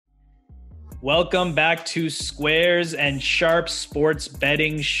Welcome back to Squares and Sharps Sports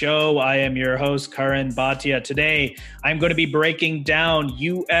Betting Show. I am your host, Karan Bhatia. Today, I'm going to be breaking down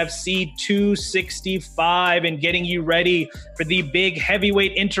UFC 265 and getting you ready for the big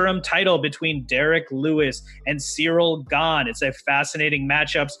heavyweight interim title between Derek Lewis and Ciryl Gane. It's a fascinating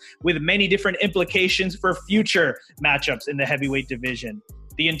matchups with many different implications for future matchups in the heavyweight division.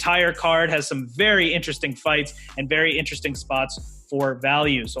 The entire card has some very interesting fights and very interesting spots for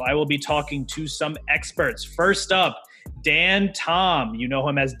value. So I will be talking to some experts. First up, Dan Tom. You know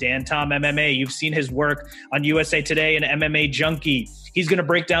him as Dan Tom MMA. You've seen his work on USA Today and MMA Junkie. He's going to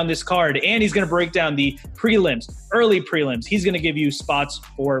break down this card, and he's going to break down the prelims, early prelims. He's going to give you spots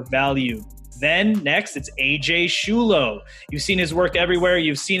for value. Then next, it's AJ Shulo. You've seen his work everywhere.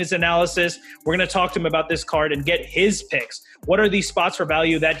 You've seen his analysis. We're going to talk to him about this card and get his picks. What are these spots for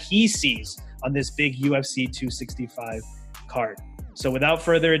value that he sees on this big UFC 265 card? So without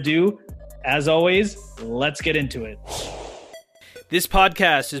further ado, as always, let's get into it. This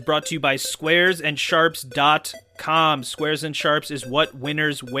podcast is brought to you by squaresandsharps.com. Squares and Sharps is what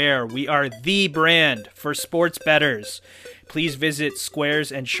winners wear. We are the brand for sports bettors. Please visit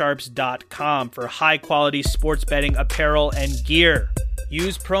squaresandsharps.com for high-quality sports betting apparel and gear.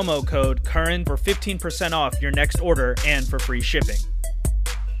 Use promo code CURREN for 15% off your next order and for free shipping.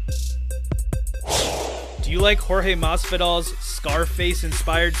 Do you like Jorge Masvidal's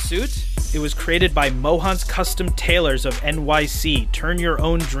Scarface-inspired suit? It was created by Mohan's Custom Tailors of NYC. Turn your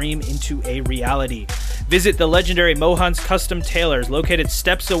own dream into a reality. Visit the legendary Mohan's Custom Tailors, located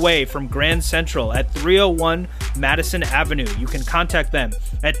steps away from Grand Central at 301 Madison Avenue. You can contact them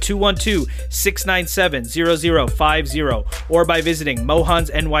at 212-697-0050 or by visiting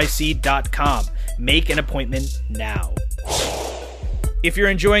mohansnyc.com. Make an appointment now. If you're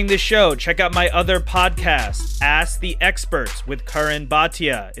enjoying this show, check out my other podcast, Ask the Experts with Karan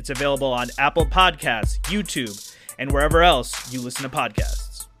Bhatia. It's available on Apple Podcasts, YouTube, and wherever else you listen to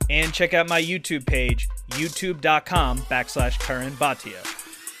podcasts. And check out my YouTube page, youtube.com/Karan Bhatia.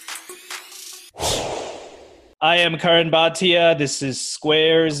 I am Karan Bhatia. This is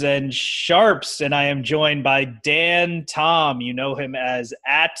Squares and Sharps, and I am joined by Dan Tom. You know him as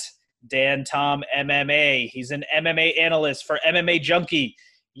Dan Tom MMA. He's an MMA analyst for MMA Junkie,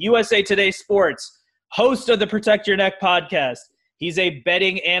 USA Today Sports, host of the Protect Your Neck podcast. He's a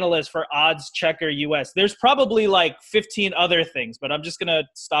betting analyst for Odds Checker US. There's probably like 15 other things, but I'm just going to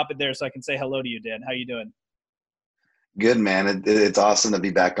stop it there so I can say hello to you, Dan. How you doing? Good, man. It's awesome to be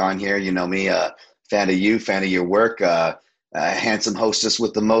back on here. You know me, fan of you, fan of your work, handsome hostess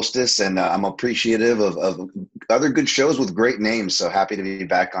with the mostest, and I'm appreciative of other good shows with great names. So happy to be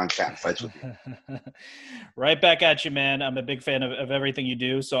back on Chat Fights with you. Right back at you, man. I'm a big fan of everything you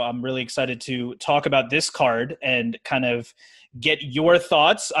do. So I'm really excited to talk about this card and kind of get your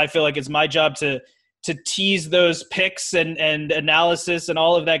thoughts. I feel like it's my job to tease those picks and analysis and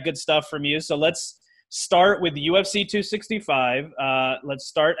all of that good stuff from you. So let's start with UFC 265. Let's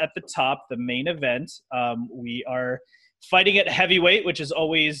start at the top, the main event. We are fighting at heavyweight, which is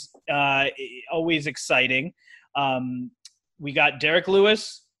always exciting. We got Derek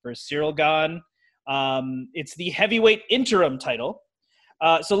Lewis versus Ciryl Gane. It's the heavyweight interim title.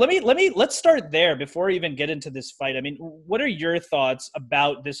 So let's start there before we even get into this fight. I mean, what are your thoughts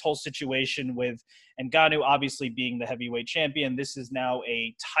about this whole situation with Ngannou obviously being the heavyweight champion? This is now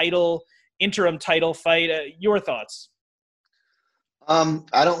a interim title fight. Your thoughts?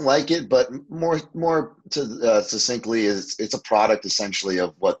 I don't like it, but more to succinctly is it's a product essentially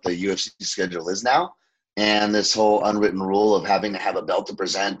of what the UFC schedule is now, and this whole unwritten rule of having to have a belt to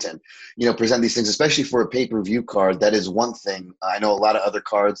present and present these things, especially for a pay-per-view card. That is one thing. I know a lot of other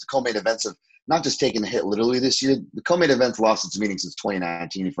cards, the co-main events have not just taken a hit literally this year. The co-main events lost its meaning since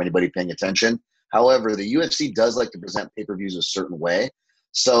 2019. For anybody paying attention, however, the UFC does like to present pay-per-views a certain way,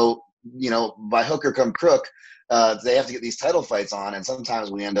 so by hook or come crook. They have to get these title fights on, and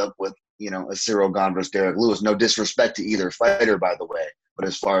sometimes we end up with, a Ciryl Gane versus Derek Lewis. No disrespect to either fighter, by the way, but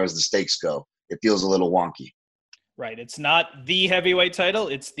as far as the stakes go, it feels a little wonky. Right. It's not the heavyweight title.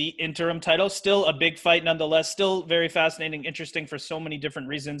 It's the interim title. Still a big fight nonetheless. Still very fascinating, interesting for so many different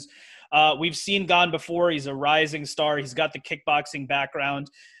reasons. We've seen Gane before. He's a rising star. He's got the kickboxing background.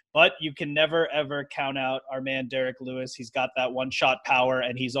 But you can never, ever count out our man, Derek Lewis. He's got that one-shot power,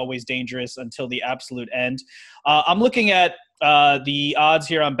 and he's always dangerous until the absolute end. I'm looking at the odds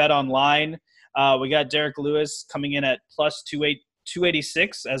here on Bet Online. We got Derek Lewis coming in at plus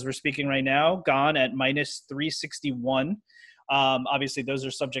 286 as we're speaking right now. Gane at minus 361. Obviously, those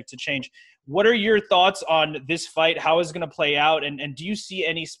are subject to change. What are your thoughts on this fight? How is it going to play out? And do you see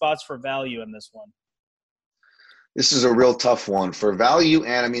any spots for value in this one? This is a real tough one for value.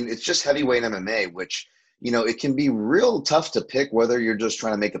 And I mean, it's just heavyweight MMA, which, it can be real tough to pick whether you're just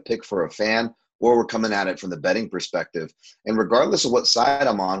trying to make a pick for a fan or we're coming at it from the betting perspective. And regardless of what side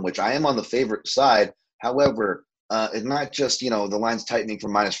I'm on, which I am on the favorite side, however, it's not just, the line's tightening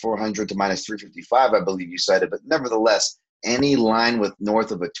from minus 400 to minus 355, I believe you cited, but nevertheless, any line with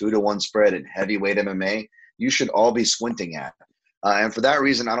north of a 2-1 spread in heavyweight MMA, you should all be squinting at. And for that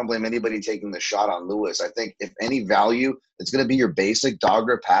reason, I don't blame anybody taking the shot on Lewis. I think if any value, it's going to be your basic dog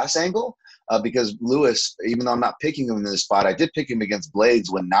or pass angle because Lewis, even though I'm not picking him in this spot, I did pick him against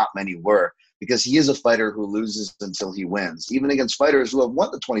Blades when not many were because he is a fighter who loses until he wins, even against fighters who have won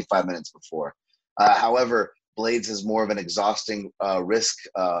the 25 minutes before. However, Blades is more of an exhausting risk,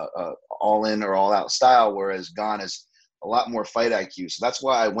 all in or all out style, whereas Gane is a lot more fight IQ. So that's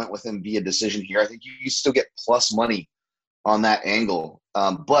why I went with him via decision here. I think you still get plus money on that angle.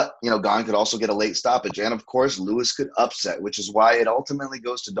 But, Gane could also get a late stoppage. And, of course, Lewis could upset, which is why it ultimately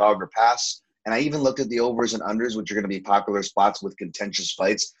goes to dog or pass. And I even looked at the overs and unders, which are going to be popular spots with contentious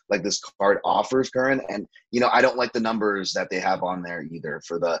fights like this card offers, Curran. And, I don't like the numbers that they have on there either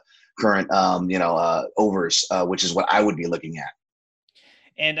for the current, overs, which is what I would be looking at.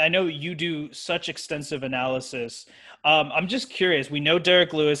 And I know you do such extensive analysis. I'm just curious. We know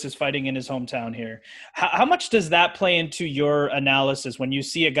Derek Lewis is fighting in his hometown here. How much does that play into your analysis when you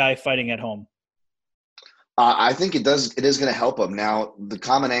see a guy fighting at home? I think it does. It is going to help him. Now, the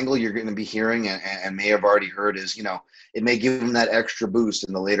common angle you're going to be hearing and may have already heard is, it may give him that extra boost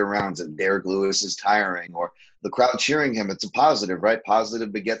in the later rounds that Derek Lewis is tiring or the crowd cheering him. It's a positive, right?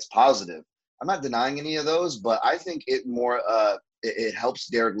 Positive begets positive. I'm not denying any of those, but I think it helps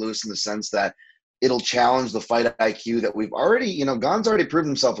Derek Lewis in the sense that it'll challenge the fight IQ that we've already, Gane's already proven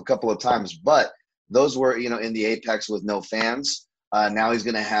himself a couple of times, but those were, in the apex with no fans. Now he's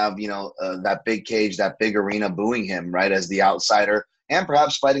going to have, that big cage, that big arena booing him, right, as the outsider, and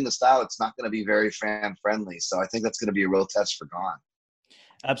perhaps fighting the style. It's not going to be very fan-friendly. So I think that's going to be a real test for Gane.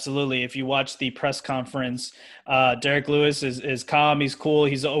 Absolutely. If you watch the press conference, Derek Lewis is calm. He's cool.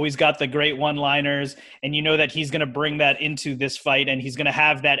 He's always got the great one-liners, and you know that he's going to bring that into this fight, and he's going to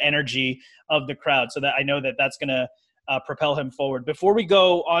have that energy of the crowd. So that I know that that's going to propel him forward. Before we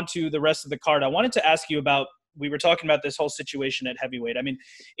go on to the rest of the card, I wanted to ask you about, we were talking about this whole situation at heavyweight. I mean,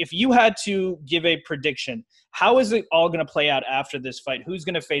 if you had to give a prediction, how is it all going to play out after this fight? Who's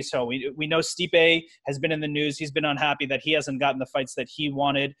going to face who? We know Stipe has been in the news. He's been unhappy that he hasn't gotten the fights that he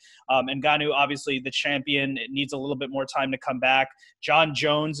wanted. And Ngannou, obviously the champion, it needs a little bit more time to come back. John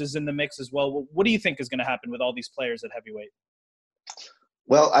Jones is in the mix as well. What do you think is going to happen with all these players at heavyweight?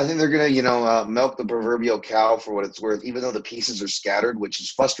 Well, I think they're going to, milk the proverbial cow for what it's worth, even though the pieces are scattered, which is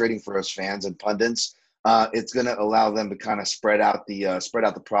frustrating for us fans and pundits. It's going to allow them to kind of spread out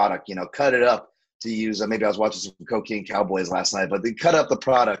the product, cut it up, to use. Maybe I was watching some Cocaine Cowboys last night, but they cut up the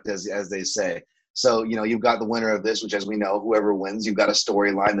product as they say. So, you've got the winner of this, which as we know, whoever wins, you've got a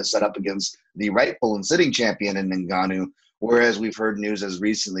storyline to set up against the rightful and sitting champion in Ngannou. Whereas we've heard news as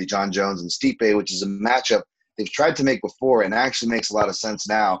recently, John Jones and Stipe, which is a matchup they've tried to make before and actually makes a lot of sense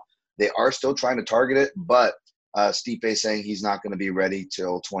now. They are still trying to target it, but Stipe saying he's not going to be ready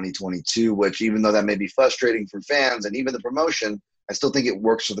till 2022, which even though that may be frustrating for fans and even the promotion, I still think it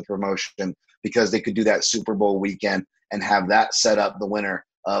works for the promotion because they could do that Super Bowl weekend and have that set up the winner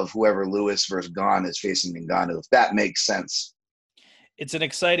of whoever Lewis versus Gane is facing Ngannou, if that makes sense. It's an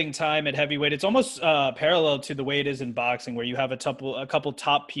exciting time at heavyweight. It's almost parallel to the way it is in boxing, where you have a couple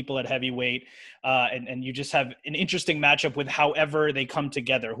top people at heavyweight, and you just have an interesting matchup with however they come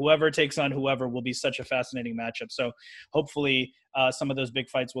together. Whoever takes on whoever will be such a fascinating matchup. So hopefully some of those big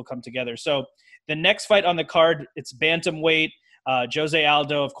fights will come together. So the next fight on the card, it's bantamweight. Jose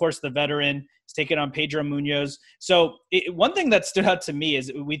Aldo, of course, the veteran, is taking on Pedro Munhoz. So one thing that stood out to me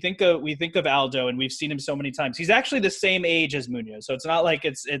is we think of Aldo, and we've seen him so many times. He's actually the same age as Munhoz, so it's not like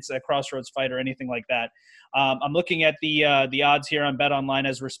it's a crossroads fight or anything like that. I'm looking at the odds here on Bet Online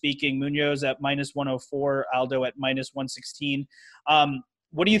as we're speaking. Munhoz at minus 104, Aldo at minus 116.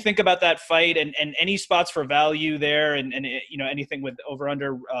 What do you think about that fight, and any spots for value there, and anything with over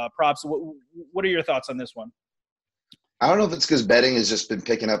under props? What are your thoughts on this one? I don't know if it's because betting has just been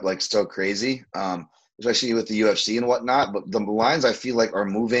picking up like so crazy, especially with the UFC and whatnot. But the lines I feel like are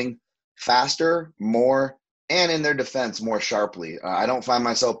moving faster, more, and in their defense more sharply. I don't find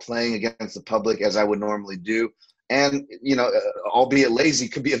myself playing against the public as I would normally do. And, albeit lazy,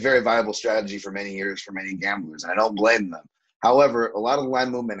 could be a very viable strategy for many years for many gamblers. And I don't blame them. However, a lot of the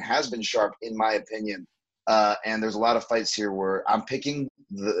line movement has been sharp, in my opinion. And there's a lot of fights here where I'm picking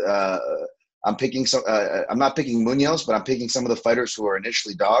I'm not picking Munhoz, but I'm picking some of the fighters who are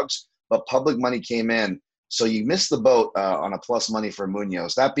initially dogs. But public money came in So you missed the boat on a plus money for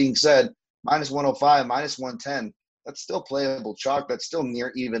Munoz. That being said, minus 105, minus 110, that's still playable chalk. That's still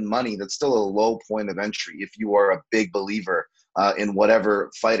near even money. That's still a low point of entry if you are a big believer in whatever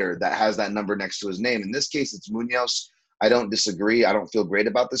fighter that has that number next to his name. In this case, it's Munoz. I don't disagree. I don't feel great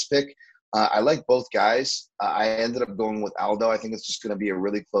about this pick. I like both guys. I ended up going with Aldo. I think it's just going to be a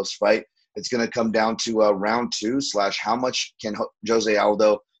really close fight. It's going to come down to round 2 / how much can Jose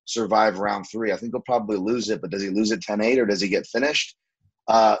Aldo survive round 3. I think he'll probably lose it, but does he lose it 10-8 or does he get finished?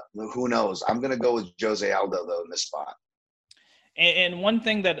 Who knows? I'm going to go with Jose Aldo, though, in this spot. And one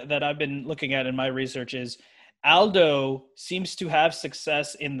thing that I've been looking at in my research is Aldo seems to have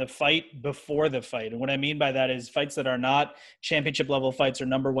success in the fight before the fight. And what I mean by that is fights that are not championship level fights or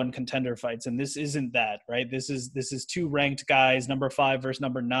number 1 contender fights. And this isn't that, right? This is 2 ranked guys, number 5 versus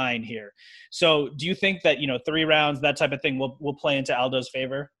number 9 here. So do you think that, 3 rounds, that type of thing will play into Aldo's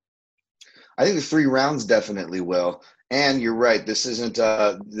favor? I think the 3 rounds definitely will. And you're right. This isn't,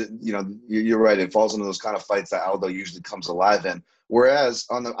 you're right. It falls into those kind of fights that Aldo usually comes alive in. Whereas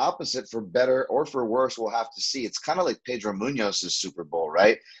on the opposite, for better or for worse, we'll have to see. It's kind of like Pedro Munoz's Super Bowl,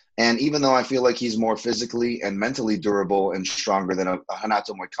 right? And even though I feel like he's more physically and mentally durable and stronger than a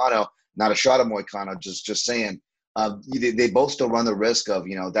Renato Moicano, not a shot of Moicano, just saying, they both still run the risk of,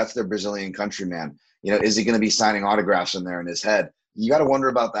 that's their Brazilian countryman. Is he going to be signing autographs in there in his head? You got to wonder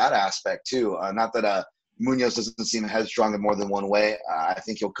about that aspect too. Not that Munoz doesn't seem headstrong in more than one way. I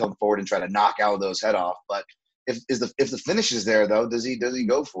think he'll come forward and try to knock Aldo's head off. But if the finish is there, though, does he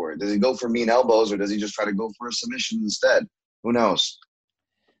go for it? Does he go for mean elbows, or does he just try to go for a submission instead? Who knows?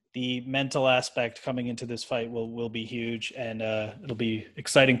 The mental aspect coming into this fight will be huge, and it'll be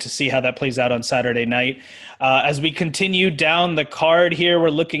exciting to see how that plays out on Saturday night. As we continue down the card here, we're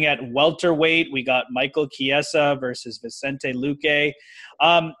looking at welterweight. We got Michael Chiesa versus Vicente Luque.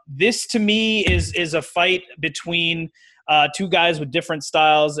 This to me is a fight between 2 guys with different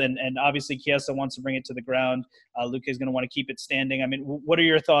styles, and obviously Chiesa wants to bring it to the ground. Luque is going to want to keep it standing. I mean, what are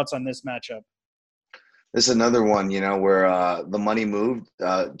your thoughts on this matchup? This is another one, where the money moved.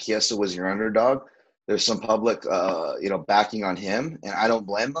 Chiesa was your underdog. There's some public, backing on him, and I don't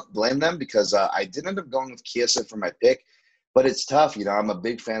blame them because I did end up going with Chiesa for my pick. But it's tough. I'm a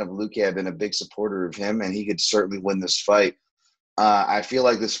big fan of Luque. I've been a big supporter of him, and he could certainly win this fight. I feel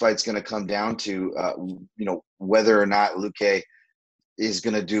like this fight's going to come down to, whether or not Luque is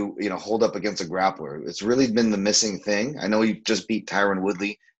going to hold up against a grappler. It's really been the missing thing. I know he just beat Tyron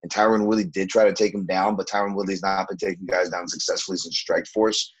Woodley, and Tyron Woodley did try to take him down, but Tyron Woodley's not been taking guys down successfully since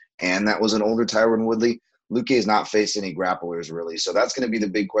Strikeforce, and that was an older Tyron Woodley. Luque has not faced any grapplers, really, so that's going to be the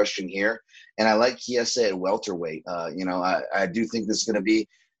big question here. And I like Chiesa at welterweight. I do think this is going to be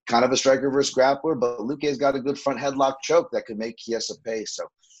kind of a striker versus grappler, but Luque's got a good front headlock choke that could make Chiesa pay. So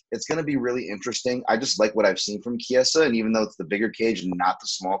it's going to be really interesting. I just like what I've seen from Chiesa, and even though it's the bigger cage and not the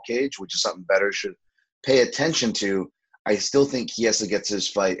small cage, which is something better should pay attention to, I still think Chiesa gets his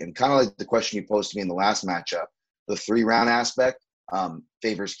fight. And kind of like the question you posed to me in the last matchup, the 3-round aspect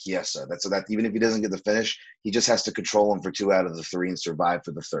favors Chiesa. So that even if he doesn't get the finish, he just has to control him for 2 out of the 3 and survive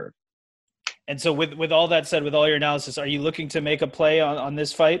for the 3rd. And so with all that said, with all your analysis, are you looking to make a play on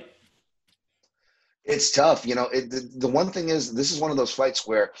this fight? It's tough. The one thing is, this is one of those fights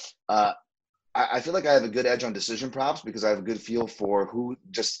where I feel like I have a good edge on decision props because I have a good feel for who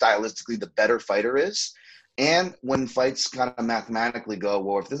just stylistically the better fighter is. And when fights kind of mathematically go,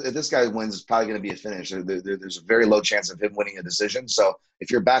 well, if this guy wins, it's probably going to be a finish. There's a very low chance of him winning a decision. So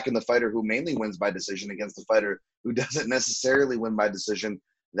if you're backing the fighter who mainly wins by decision against the fighter who doesn't necessarily win by decision,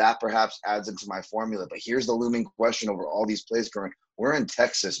 that perhaps adds into my formula. But here's the looming question over all these plays, Curran. We're in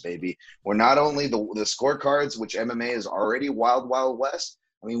Texas, baby. We're not only the scorecards, which MMA is already wild, wild west.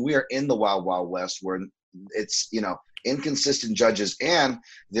 I mean, we are in the wild, wild west where it's, inconsistent judges, and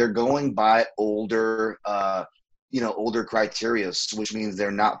they're going by older criteria, which means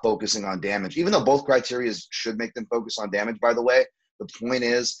they're not focusing on damage. Even though both criteria should make them focus on damage, by the way, the point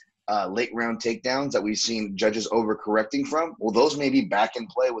is late round takedowns that we've seen judges overcorrecting from, well, those may be back in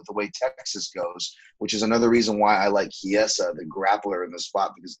play with the way Texas goes, which is another reason why I like Chiesa, the grappler, in the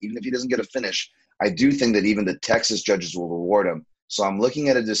spot, because even if he doesn't get a finish, I do think that even the Texas judges will reward him. So I'm looking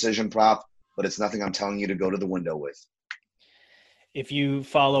at a decision prop, but it's nothing I'm telling you to go to the window with. If you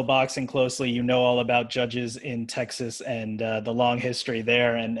follow boxing closely, you know all about judges in Texas and the long history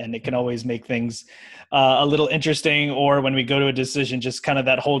there, and it can always make things a little interesting, or when we go to a decision, just kind of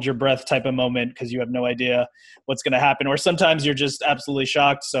that hold your breath type of moment because you have no idea what's going to happen, or sometimes you're just absolutely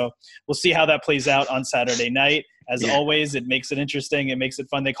shocked. So we'll see how that plays out on Saturday night. As always, it makes it interesting. It makes it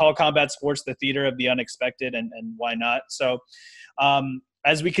fun. They call combat sports the theater of the unexpected, and why not? So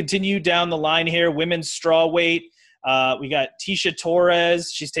As we continue down the line here, women's strawweight, we got Tisha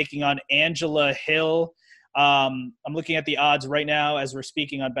Torres. She's taking on Angela Hill. I'm looking at the odds right now as we're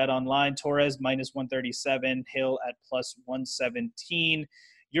speaking on Bet Online. Torres minus 137, Hill at plus 117.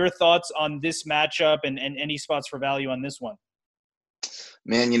 Your thoughts on this matchup and any spots for value on this one?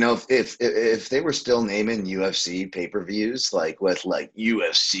 Man, if they were still naming UFC pay-per-views with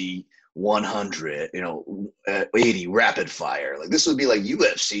UFC 100, 80 rapid fire, like this would be like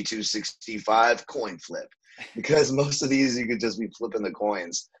UFC 265 coin flip, because most of these you could just be flipping the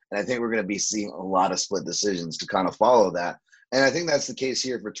coins. And I think we're going to be seeing a lot of split decisions to kind of follow that. And I think that's the case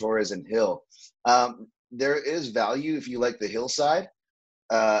here for Torres and Hill. There is value if you like the Hill side.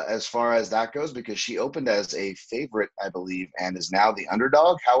 As far as that goes, because she opened as a favorite, I believe, and is now the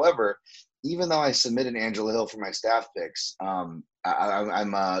underdog. However, even though I submitted Angela Hill for my staff picks, I'm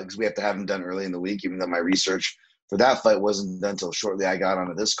because we have to have them done early in the week, even though my research for that fight wasn't done until shortly I got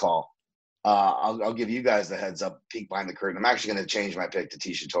onto this call. I'll give you guys the heads up, peek behind the curtain. I'm actually going to change my pick to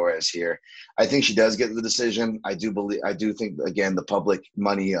Tisha Torres here. I think she does get the decision. I do think, again, the public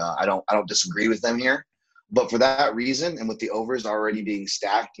money, I don't disagree with them here. But for that reason, and with the overs already being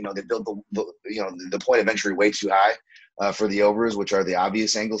stacked, they built the point of entry way too high for the overs, which are the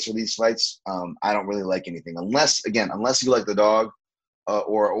obvious angles for these fights. I don't really like anything unless you like the dog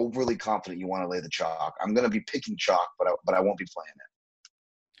or overly confident you want to lay the chalk. I'm going to be picking chalk, but I won't be playing it.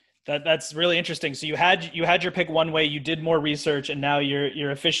 That's really interesting. So you had your pick one way, you did more research, and now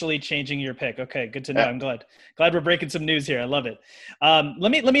you're officially changing your pick. Okay, good to know. Yeah. I'm glad we're breaking some news here. I love it.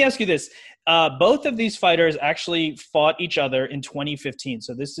 Let me ask you this. Both of these fighters actually fought each other in 2015.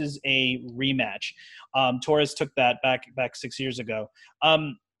 So this is a rematch. Torres took that back 6 years ago.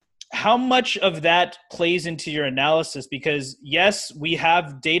 How much of that plays into your analysis? Because yes, we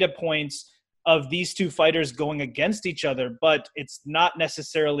have data points of these two fighters going against each other, but it's not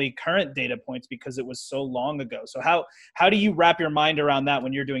necessarily current data points because it was so long ago. So how do you wrap your mind around that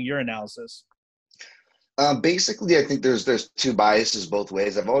when you're doing your analysis? Basically, I think there's two biases both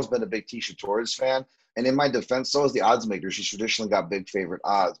ways. I've always been a big Tisha Torres fan, and in my defense, so is the odds maker. She's traditionally got big favorite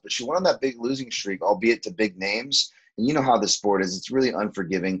odds, but she went on that big losing streak, albeit to big names. And you know how this sport is; it's really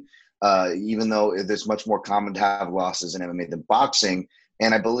unforgiving. Even though there's much more common to have losses in MMA than boxing,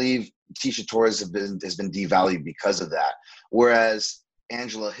 and I believe Tisha Torres has been devalued because of that. Whereas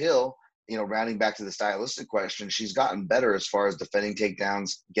Angela Hill, rounding back to the stylistic question, she's gotten better as far as defending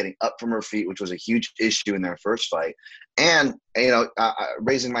takedowns, getting up from her feet, which was a huge issue in their first fight. And,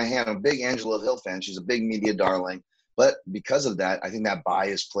 raising my hand, I'm a big Angela Hill fan. She's a big media darling. But because of that, I think that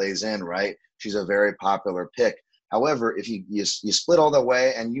bias plays in, right? She's a very popular pick. However, if you split all the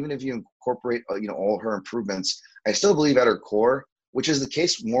way, and even if you incorporate, all her improvements, I still believe at her core, which is the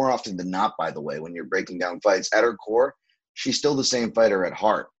case more often than not, by the way, when you're breaking down fights, at her core, she's still the same fighter at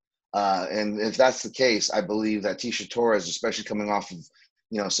heart. And if that's the case, I believe that Tisha Torres, especially coming off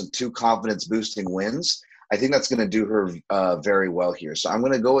of, some two confidence boosting wins, I think that's going to do her very well here. So I'm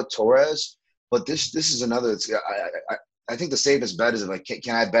going to go with Torres, but this is another, I think the safest bet is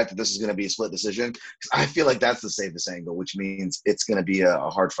can I bet that this is going to be a split decision? Because I feel like that's the safest angle, which means it's going to be a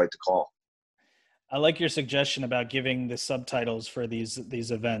hard fight to call. I like your suggestion about giving the subtitles for these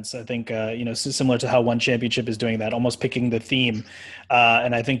events. I think, similar to how One Championship is doing that, almost picking the theme.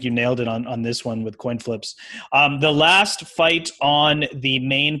 And I think you nailed it on this one with coin flips. The last fight on the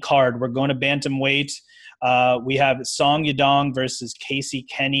main card, we're going to bantamweight. We have Song Yadong versus Casey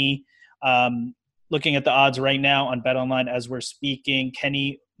Kenny. Looking at the odds right now on BetOnline as we're speaking,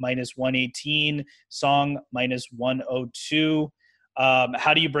 Kenny minus 118, Song minus 102.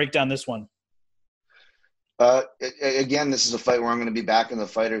 How do you break down this one? Again, this is a fight where I'm going to be backing the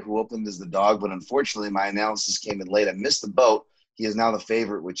fighter who opened as the dog, but unfortunately my analysis came in late. I missed the boat. He is now the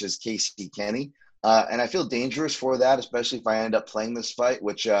favorite, which is Casey Kenny. And I feel dangerous for that, especially if I end up playing this fight,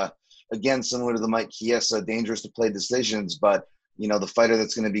 which, again, similar to the Mike Chiesa, dangerous to play decisions, but, the fighter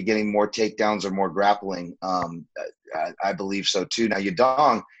that's going to be getting more takedowns or more grappling, I believe so too. Now,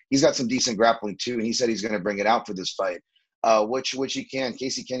 Yadong, he's got some decent grappling too, and he said he's going to bring it out for this fight. Which he can.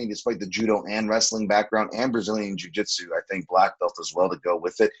 Casey Kenny, despite the judo and wrestling background and Brazilian jiu-jitsu, I think black belt as well to go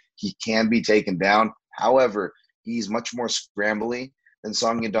with it. He can be taken down. However, he's much more scrambly than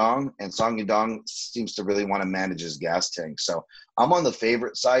Song Yadong, and Song Yadong seems to really want to manage his gas tank. So I'm on the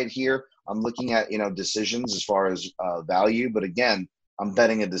favorite side here. I'm looking at, decisions as far as value, but again, I'm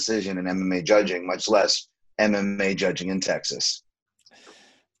betting a decision in MMA judging, much less MMA judging in Texas.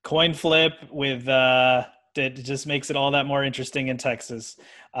 Coin flip with it just makes it all that more interesting in Texas.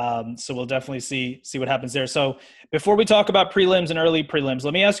 So we'll definitely see what happens there. So before we talk about prelims and early prelims,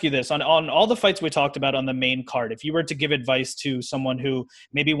 let me ask you this: on all the fights we talked about on the main card, if you were to give advice to someone who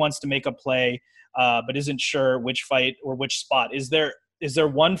maybe wants to make a play but isn't sure which fight or which spot, is there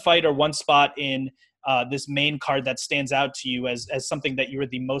one fight or one spot in this main card that stands out to you as something that you were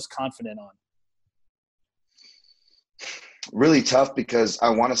the most confident on? Really tough because I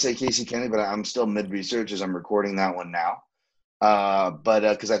want to say Casey Kenny, but I'm still mid-research as I'm recording that one now. But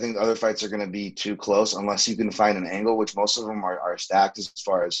because I think the other fights are going to be too close unless you can find an angle, which most of them are stacked as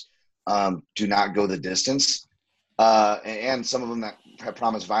far as do not go the distance. And some of them that have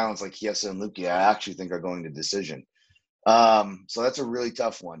promised violence, like Chiesa and Luque, I actually think are going to decision. So that's a really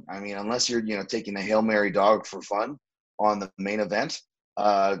tough one. I mean, unless you're taking a Hail Mary dog for fun on the main event,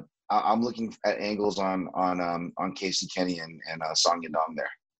 I'm looking at angles on Casey Kenny and Song Yadong there.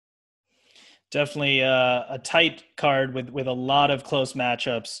 Definitely a tight card with a lot of close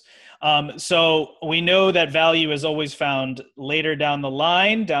matchups. So we know that value is always found later down the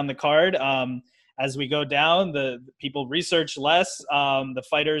line, down the card. As we go down, the people research less. The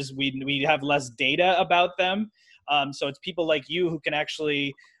fighters, we have less data about them. So it's people like you who can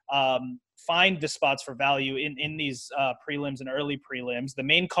actually find the spots for value in these prelims and early prelims. The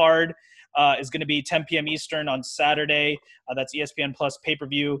main card is going to be 10 p.m. Eastern on Saturday. That's ESPN Plus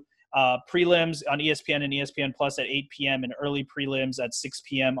pay-per-view. Prelims on ESPN and ESPN Plus at 8 p.m. and early prelims at 6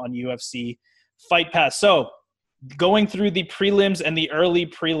 p.m. on UFC Fight Pass. So going through the prelims and the early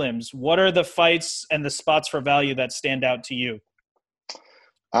prelims, what are the fights and the spots for value that stand out to you?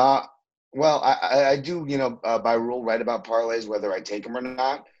 Well, I do, by rule, write about parlays, whether I take them or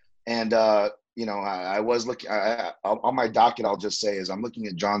not. And, I was looking on my docket. I'll just say is I'm looking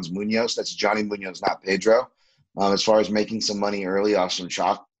at John's Munoz. That's Johnny Munoz, not Pedro. As far as making some money early off some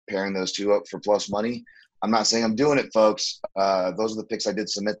chalk, pairing those two up for plus money. I'm not saying I'm doing it, folks. Those are the picks I did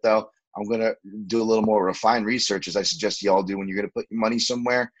submit, though. I'm going to do a little more refined research, as I suggest you all do when you're going to put your money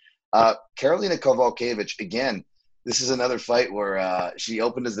somewhere. Karolina Kowalkiewicz, again, this is another fight where she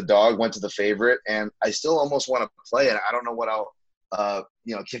opened as the dog, went to the favorite, and I still almost want to play it. I don't know what I'll,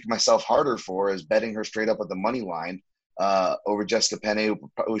 kick myself harder for is betting her straight up at the money line over Jessica Penne,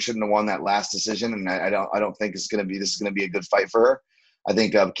 who shouldn't have won that last decision. And I don't think this is going to be a good fight for her. I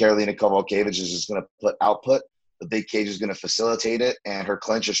think Karolina Kowalkiewicz is just going to put output. The big cage is going to facilitate it, and her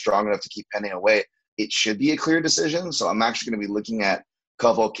clinch is strong enough to keep Penne away. It should be a clear decision. So I'm actually going to be looking at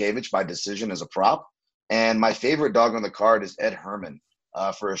Kowalkiewicz by decision as a prop. And my favorite dog on the card is Ed Herman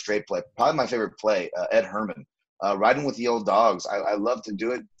for a straight play. Probably my favorite play, Ed Herman. Riding with the old dogs. I love to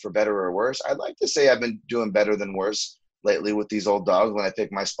do it for better or worse. I'd like to say I've been doing better than worse lately with these old dogs when I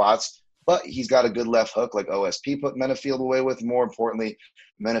pick my spots. But he's got a good left hook like OSP put Menafield away with. More importantly,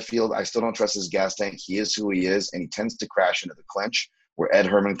 Menafield, I still don't trust his gas tank. He is who he is, and he tends to crash into the clinch where Ed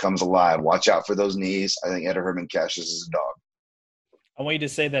Herman comes alive. Watch out for those knees. I think Ed Herman cashes as a dog. I want you to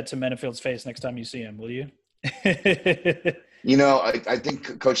say that to Menafield's face next time you see him, will you? I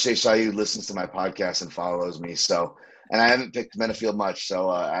think Coach Seychelles listens to my podcast and follows me. So, and I haven't picked Menafield much, so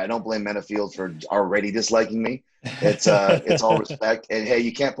I don't blame Menafield for already disliking me. It's all respect. And hey,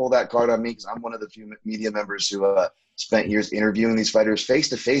 you can't pull that card on me because I'm one of the few media members who spent years interviewing these fighters,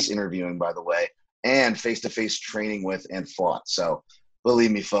 face-to-face interviewing, by the way, and face-to-face training with and fought. So,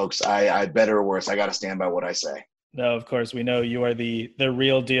 believe me, folks, I better or worse, I got to stand by what I say. No, of course, we know you are the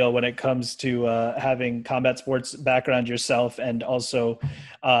real deal when it comes to having combat sports background yourself and also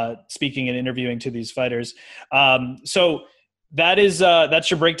speaking and interviewing to these fighters. So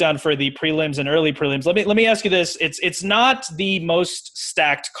that's your breakdown for the prelims and early prelims. Let me ask you this: it's not the most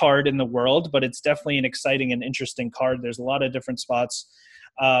stacked card in the world, but it's definitely an exciting and interesting card. There's a lot of different spots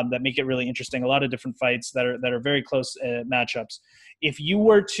that make it really interesting. A lot of different fights that are very close matchups. If you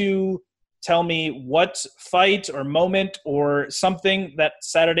were to tell me what fight or moment or something that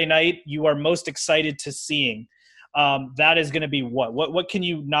Saturday night you are most excited to seeing, that is going to be what? What can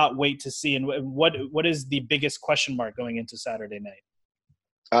you not wait to see, and what is the biggest question mark going into Saturday night?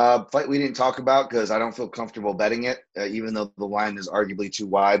 Fight we didn't talk about because I don't feel comfortable betting it, even though the line is arguably too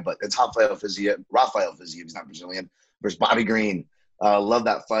wide. But it's Rafael Fiziev, he's not Brazilian, versus Bobby Green. Love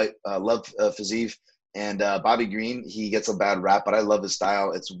that fight. Love Fiziev. And Bobby Green, he gets a bad rap, but I love his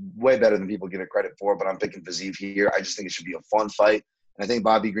style. It's way better than people give it credit for, but I'm picking Fiziev here. I just think it should be a fun fight. And I think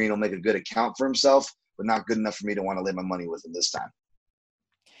Bobby Green will make a good account for himself, but not good enough for me to want to lay my money with him this time.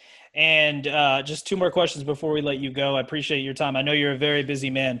 And just two more questions before we let you go. I appreciate your time. I know you're a very busy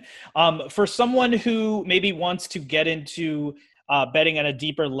man. For someone who maybe wants to get into betting at a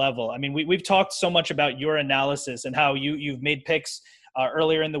deeper level, I mean, we've talked so much about your analysis and how you've made picks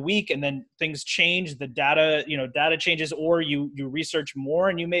earlier in the week, and then things change, the data changes, or you research more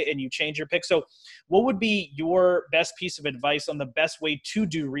and you change your pick. So what would be your best piece of advice on the best way to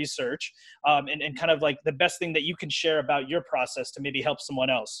do research, and kind of like the best thing that you can share about your process to maybe help someone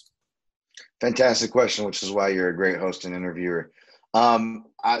else? Fantastic question, which is why you're a great host and interviewer. The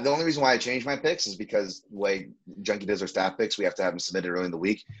only reason why I changed my picks is because the way Junkie does our staff picks, we have to have them submitted early in the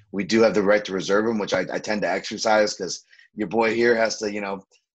week. We do have the right to reserve them, which I tend to exercise because your boy here has to,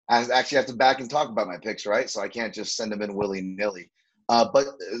 I actually have to back and talk about my picks, right? So I can't just send them in willy-nilly. But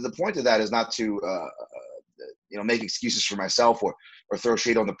the point of that is not to, make excuses for myself or throw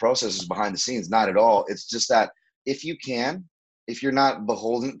shade on the processes behind the scenes. Not at all. It's just that if you're not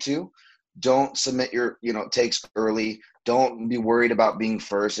beholden to, don't submit your, takes early. Don't be worried about being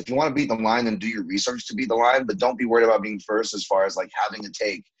first. If you want to beat the line, then do your research to beat the line, but don't be worried about being first as far as like having a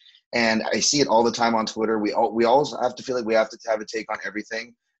take. And I see it all the time on Twitter. We always have to feel like we have to have a take on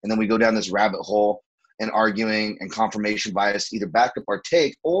everything. And then we go down this rabbit hole and arguing and confirmation bias, either back up our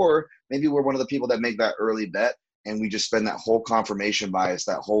take, or maybe we're one of the people that make that early bet and we just spend that whole confirmation bias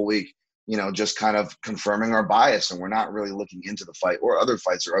that whole week, just kind of confirming our bias, and we're not really looking into the fight or other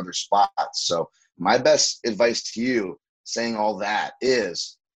fights or other spots. So my best advice to you, saying all that,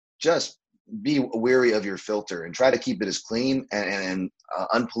 is just be wary of your filter and try to keep it as clean and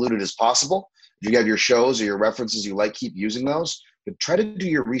unpolluted as possible. If you have your shows or your references you like, keep using those, but try to do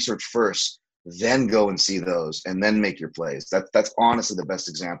your research first, then go and see those and then make your plays. That's honestly the best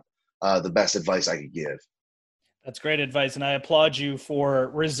example, the best advice I could give. That's great advice, and I applaud you for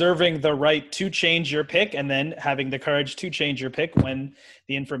reserving the right to change your pick and then having the courage to change your pick when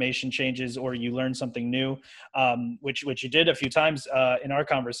the information changes or you learn something new, which you did a few times in our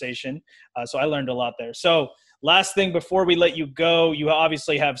conversation. So I learned a lot there. So last thing before we let you go, you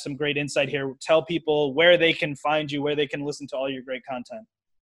obviously have some great insight here. Tell people where they can find you, where they can listen to all your great content.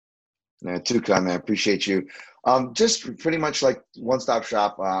 Yeah, too kind, man. I appreciate you. Just pretty much like one-stop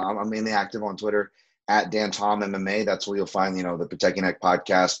shop. I'm mainly active on Twitter at Dan Tom MMA. That's where you'll find, the Protect Your Neck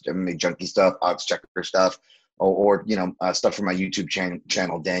podcast, MMA Junkie stuff, odds checker stuff, or stuff from my YouTube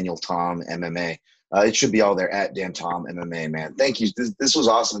channel, Daniel Tom MMA. It should be all there at Dan Tom MMA, man. Thank you. This was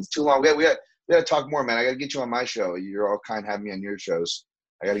awesome. It's too long. We got to talk more, man. I got to get you on my show. You're all kind having me on your shows.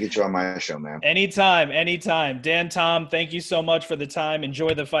 I got to get you on my show, man. Anytime. Dan Tom, thank you so much for the time.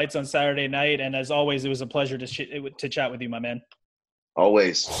 Enjoy the fights on Saturday night. And as always, it was a pleasure to chat with you, my man.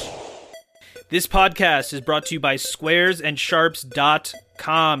 Always. This podcast is brought to you by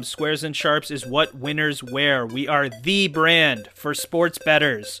squaresandsharps.com. Squares and Sharps is what winners wear. We are the brand for sports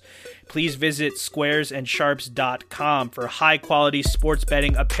bettors. Please visit squaresandsharps.com for high-quality sports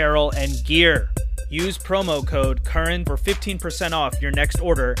betting apparel and gear. Use promo code CURREN for 15% off your next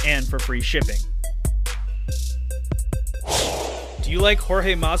order and for free shipping. Do you like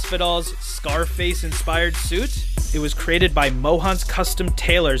Jorge Masvidal's Scarface-inspired suit? It was created by Mohan's Custom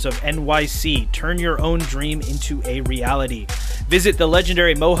Tailors of NYC. Turn your own dream into a reality. Visit the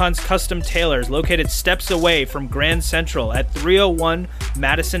legendary Mohan's Custom Tailors, located steps away from Grand Central at 301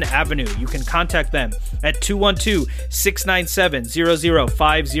 Madison Avenue. You can contact them at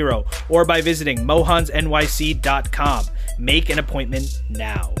 212-697-0050 or by visiting mohansnyc.com. Make an appointment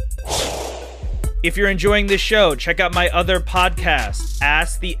now. If you're enjoying this show, check out my other podcast,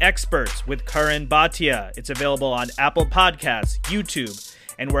 Ask the Experts with Karan Bhatia. It's available on Apple Podcasts, YouTube,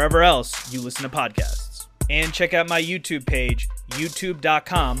 and wherever else you listen to podcasts. And check out my YouTube page,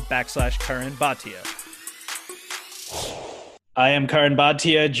 youtube.com/Karan Bhatia. I am Karan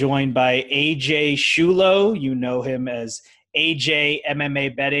Bhatia, joined by AJ Shulo. You know him as AJ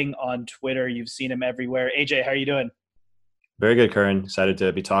MMA Betting on Twitter. You've seen him everywhere. AJ, how are you doing? Very good, Karan. Excited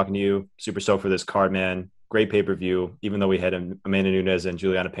to be talking to you. Super stoked for this card, man. Great pay-per-view. Even though we had Amanda Nunes and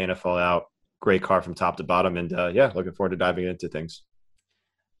Juliana Pena fall out, great card from top to bottom. And looking forward to diving into things.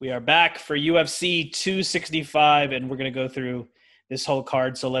 We are back for UFC 265, and we're going to go through this whole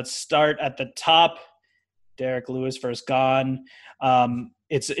card. So let's start at the top. Derek Lewis versus Gane.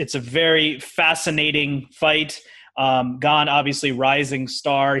 It's a very fascinating fight. Gane, obviously rising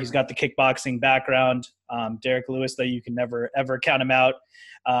star. He's got the kickboxing background. Derek Lewis, though, you can never, ever count him out.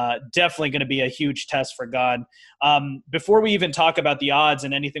 Definitely going to be a huge test for Gane. Before we even talk about the odds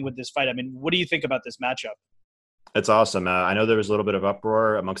and anything with this fight, I mean, what do you think about this matchup? It's awesome. I know there was a little bit of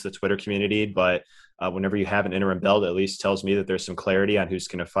uproar amongst the Twitter community, but whenever you have an interim belt, at least tells me that there's some clarity on who's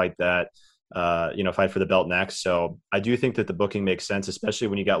going to fight that, fight for the belt next. So I do think that the booking makes sense, especially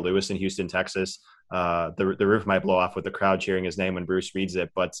when you got Lewis in Houston, Texas. the roof might blow off with the crowd cheering his name when Bruce reads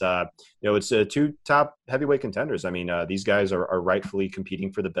it. But it's two top heavyweight contenders. I mean, these guys are rightfully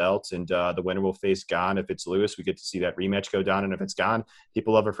competing for the belt, and the winner will face Gane. If it's Lewis, we get to see that rematch go down, and if it's Gane,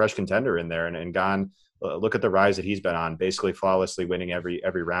 people love a fresh contender in there. And Gane, look at the rise that he's been on, basically flawlessly winning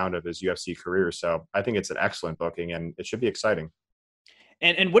every round of his UFC career. So I think it's an excellent booking, and it should be exciting.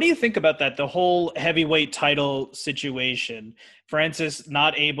 And what do you think about that, the whole heavyweight title situation? Francis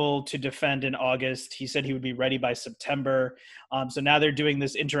not able to defend in August. He said he would be ready by September. So now they're doing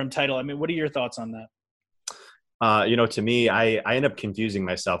this interim title. I mean, what are your thoughts on that? To me, I end up confusing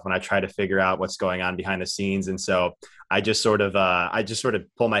myself when I try to figure out what's going on behind the scenes. And so I just sort of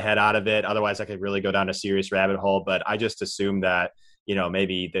pull my head out of it. Otherwise, I could really go down a serious rabbit hole. But I just assume that,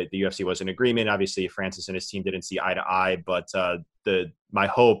 maybe the UFC was in agreement. Obviously, Francis and his team didn't see eye to eye. But my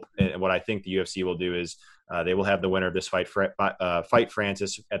hope and what I think the UFC will do is they will have the winner of this fight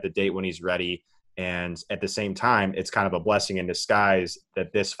Francis at the date when he's ready. And at the same time, it's kind of a blessing in disguise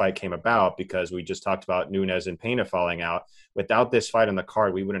that this fight came about, because we just talked about Nunes and Pena falling out. Without this fight on the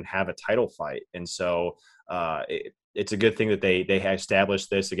card, we wouldn't have a title fight. And so it's a good thing that they have established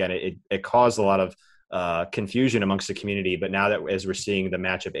this. Again, it caused a lot of confusion amongst the community. But now that as we're seeing the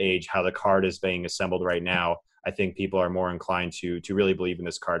match of age, how the card is being assembled right now, I think people are more inclined to really believe in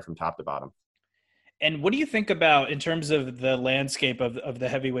this card from top to bottom. And what do you think about in terms of the landscape of the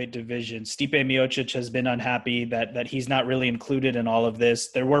heavyweight division? Stipe Miocic has been unhappy that he's not really included in all of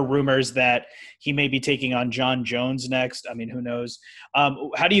this. There were rumors that he may be taking on Jon Jones next. I mean, who knows?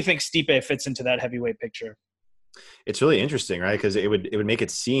 How do you think Stipe fits into that heavyweight picture? It's really interesting, right? Because it would make it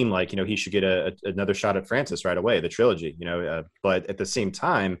seem like, he should get another shot at Francis right away, the trilogy, but at the same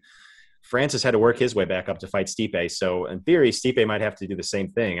time, Francis had to work his way back up to fight Stipe. So in theory, Stipe might have to do the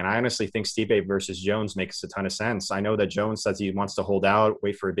same thing. And I honestly think Stipe versus Jones makes a ton of sense. I know that Jones says he wants to hold out,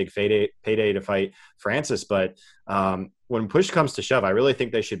 wait for a big payday to fight Francis. But when push comes to shove, I really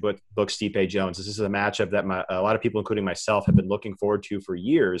think they should book Stipe Jones. This is a matchup that a lot of people, including myself, have been looking forward to for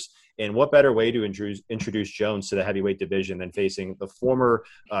years. And what better way to introduce Jones to the heavyweight division than facing the former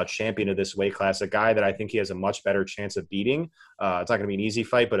champion of this weight class, a guy that I think he has a much better chance of beating. It's not going to be an easy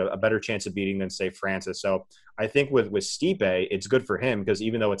fight, but a better chance of beating than, say, Francis. So I think with Stipe, it's good for him because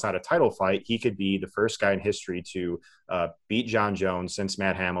even though it's not a title fight, he could be the first guy in history to beat Jon Jones since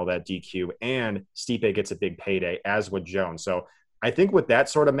Matt Hamill, that DQ, and Stipe gets a big payday, as would Jones. So I think with that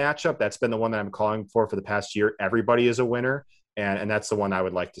sort of matchup, that's been the one that I'm calling for the past year. Everybody is a winner, and that's the one I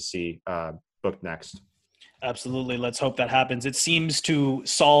would like to see booked next. Absolutely. Let's hope that happens. It seems to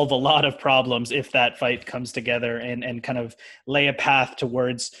solve a lot of problems if that fight comes together and kind of lay a path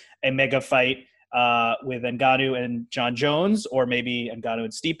towards a mega fight with Ngannou and Jon Jones, or maybe Ngannou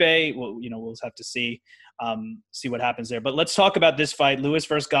and Stipe. We'll have to see what happens there. But let's talk about this fight, Lewis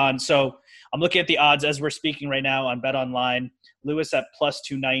versus Gane. So I'm looking at the odds as we're speaking right now on BetOnline. Lewis at plus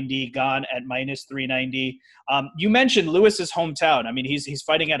 290, Gane at minus 390. You mentioned Lewis's hometown. I mean, he's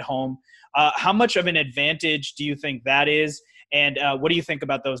fighting at home. How much of an advantage do you think that is? And what do you think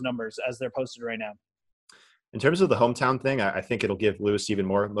about those numbers as they're posted right now? In terms of the hometown thing, I think it'll give Lewis even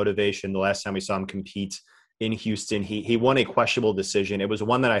more motivation. The last time we saw him compete in Houston, he won a questionable decision. It was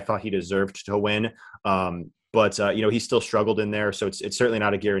one that I thought he deserved to win. But he still struggled in there. So it's certainly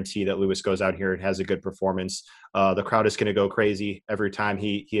not a guarantee that Lewis goes out here and has a good performance. The crowd is going to go crazy every time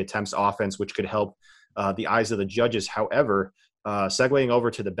he attempts offense, which could help the eyes of the judges. However, segueing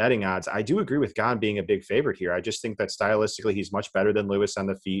over to the betting odds, I do agree with Gane being a big favorite here. I just think that stylistically, he's much better than Lewis on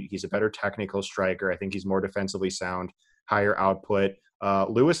the feet. He's a better technical striker. I think he's more defensively sound, higher output.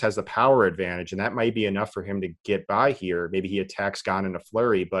 Lewis has the power advantage, and that might be enough for him to get by here. Maybe he attacks Gane in a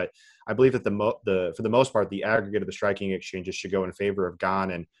flurry, but I believe that for the most part, the aggregate of the striking exchanges should go in favor of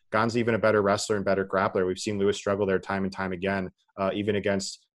Gane, and Gane's even a better wrestler and better grappler. We've seen Lewis struggle there time and time again, even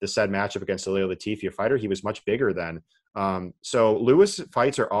against the said matchup against Ilia Latifi, a fighter he was much bigger than. So Lewis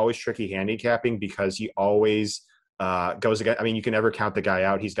fights are always tricky handicapping because he always goes against. I mean, you can never count the guy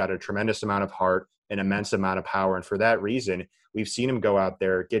out. He's got a tremendous amount of heart, an immense amount of power, and for that reason, we've seen him go out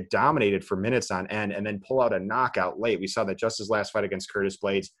there, get dominated for minutes on end, and then pull out a knockout late. We saw that just his last fight against Curtis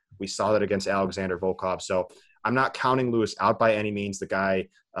Blades. We saw that against Alexander Volkov. So I'm not counting Lewis out by any means. The guy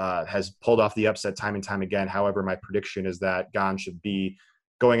has pulled off the upset time and time again. However, my prediction is that Gane should be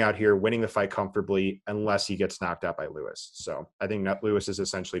going out here, winning the fight comfortably, unless he gets knocked out by Lewis. So I think that Lewis is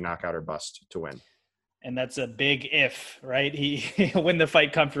essentially knockout or bust to win. And that's a big if, right? He'll win the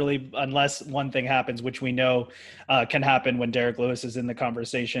fight comfortably unless one thing happens, which we know can happen when Derek Lewis is in the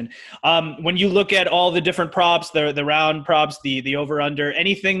conversation. When you look at all the different props, the round props, the over-under,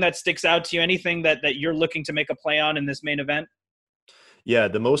 anything that sticks out to you, anything that you're looking to make a play on in this main event? Yeah,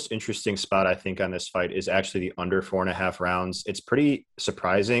 the most interesting spot I think on this fight is actually the under 4.5 rounds. It's pretty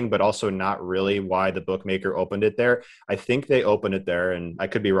surprising, but also not really why the bookmaker opened it there. I think they opened it there, and I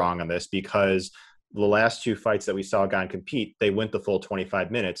could be wrong on this, because the last two fights that we saw Gane compete, they went the full 25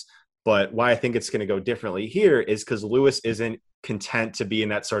 minutes. But why I think it's going to go differently here is because Lewis isn't content to be in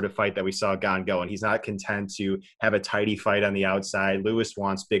that sort of fight that we saw Gane go, and he's not content to have a tidy fight on the outside. Lewis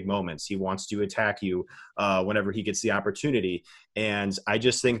wants big moments. He wants to attack you whenever he gets the opportunity. And I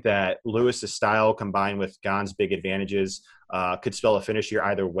just think that Lewis's style combined with Gane's big advantages could spell a finish here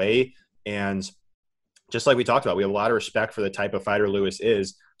either way. And just like we talked about, we have a lot of respect for the type of fighter Lewis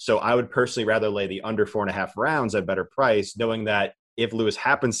is. So I would personally rather lay the under 4.5 rounds at a better price, knowing that if Lewis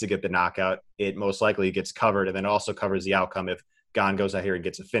happens to get the knockout, it most likely gets covered, and then also covers the outcome if Gane goes out here and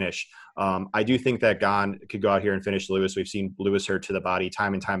gets a finish. I do think that Gane could go out here and finish Lewis. We've seen Lewis hurt to the body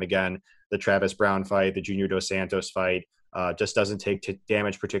time and time again. The Travis Brown fight, the Junior Dos Santos fight, just doesn't take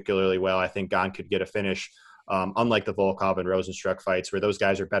damage particularly well. I think Gane could get a finish. Unlike the Volkov and Rosenstruck fights, where those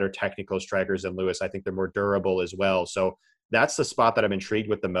guys are better technical strikers than Lewis, I think they're more durable as well. So that's the spot that I'm intrigued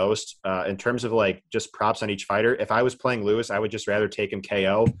with the most in terms of like just props on each fighter. If I was playing Lewis, I would just rather take him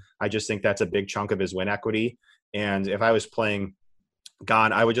KO. I just think that's a big chunk of his win equity. And if I was playing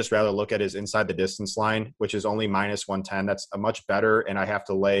Gane, I would just rather look at his inside the distance line, which is only -110. That's a much better, and I have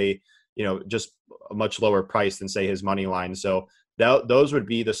to lay, just a much lower price than say his money line. So those would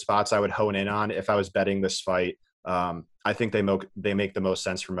be the spots I would hone in on if I was betting this fight. I think they make the most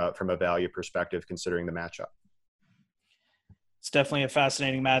sense from a value perspective, considering the matchup. It's definitely a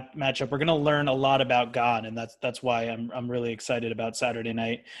fascinating matchup. We're going to learn a lot about Gane, and that's why I'm really excited about Saturday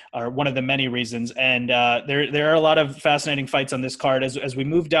night, or one of the many reasons. And there are a lot of fascinating fights on this card. As we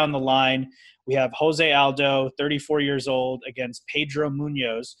move down the line, we have Jose Aldo, 34 years old, against Pedro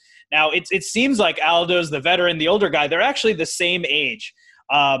Munoz. Now, it seems like Aldo's the veteran, the older guy. They're actually the same age.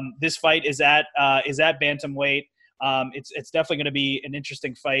 This fight is at bantamweight. It's definitely going to be an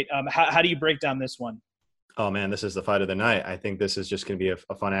interesting fight. How do you break down this one? Oh man, this is the fight of the night. I think this is just going to be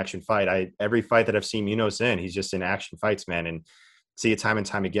a fun action fight. Every fight that I've seen Munoz in, he's just in action fights, man, and see it time and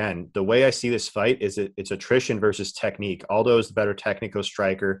time again. The way I see this fight is it's attrition versus technique. Aldo is the better technical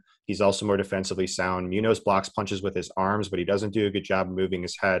striker. He's also more defensively sound. Munoz blocks punches with his arms, but he doesn't do a good job of moving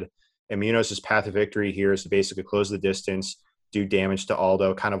his head. And Munoz's path of victory here is to basically close the distance, do damage to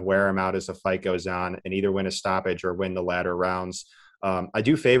Aldo, kind of wear him out as the fight goes on, and either win a stoppage or win the latter rounds. I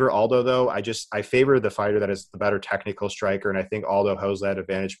do favor Aldo, though. I favor the fighter that is the better technical striker, and I think Aldo holds that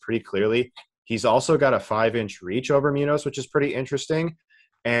advantage pretty clearly. He's also got a 5-inch reach over Munoz, which is pretty interesting.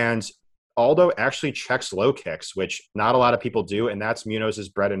 And Aldo actually checks low kicks, which not a lot of people do, and that's Munoz's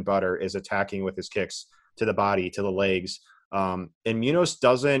bread and butter, is attacking with his kicks to the body, to the legs. And Munoz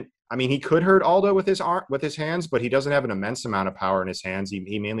doesn't. I mean, he could hurt Aldo with his hands, but he doesn't have an immense amount of power in his hands.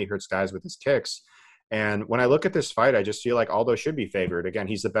 He mainly hurts guys with his kicks. And when I look at this fight, I just feel like Aldo should be favored. Again,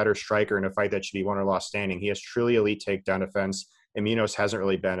 he's the better striker in a fight that should be won or lost standing. He has truly elite takedown defense, and Munoz hasn't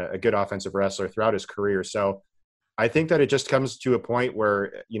really been a good offensive wrestler throughout his career. So I think that it just comes to a point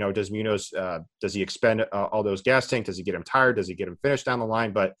where, does Munoz, does he expend Aldo's gas tank? Does he get him tired? Does he get him finished down the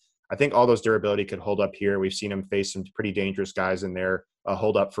line? But I think Aldo's durability could hold up here. We've seen him face some pretty dangerous guys in there,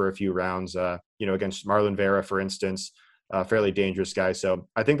 hold up for a few rounds, against Marlon Vera, for instance, fairly dangerous guy. So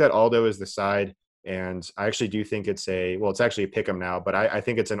I think that Aldo is the side. And I actually do think it's actually a pick 'em now, but I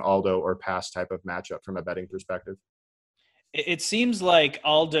think it's an Aldo or pass type of matchup from a betting perspective. It seems like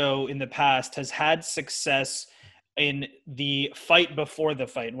Aldo in the past has had success in the fight before the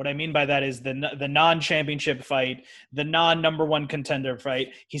fight. And what I mean by that is the non-championship fight, the non-number one contender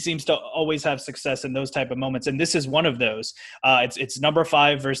fight. He seems to always have success in those type of moments. And this is one of those. It's number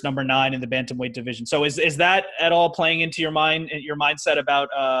 5 versus number 9 in the bantamweight division. So is that at all playing into your mindset about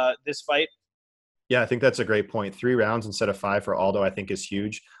this fight? Yeah, I think that's a great point. 3 rounds instead of 5 for Aldo, I think, is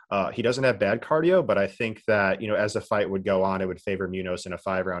huge. He doesn't have bad cardio, but I think that, as the fight would go on, it would favor Munoz in a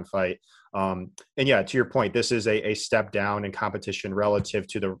 5-round fight. And yeah, to your point, this is a step down in competition relative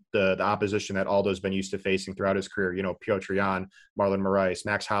to the opposition that Aldo's been used to facing throughout his career. Piotr Yan, Marlon Moraes,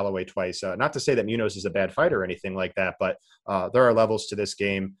 Max Holloway twice. Not to say that Munoz is a bad fighter or anything like that, but there are levels to this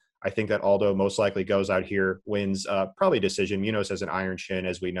game. I think that Aldo most likely goes out here, wins probably decision. Munoz has an iron chin,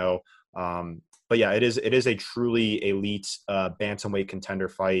 as we know. But yeah, it is a truly elite bantamweight contender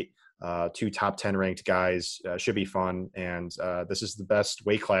fight. 2 top 10 ranked guys, should be fun. And this is the best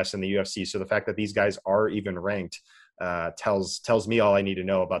weight class in the UFC. So the fact that these guys are even ranked tells me all I need to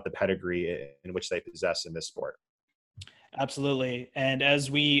know about the pedigree in which they possess in this sport. Absolutely. And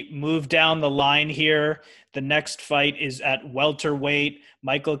as we move down the line here, the next fight is at welterweight.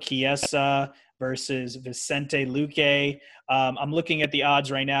 Michael Chiesa versus Vicente Luque. I'm looking at the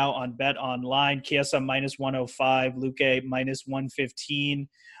odds right now on Bet Online. Chiesa minus 105, Luque minus 115.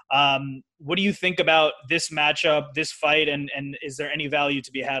 What do you think about this matchup, this fight, and is there any value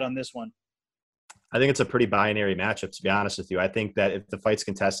to be had on this one? I think it's a pretty binary matchup, to be honest with you. I think that if the fight's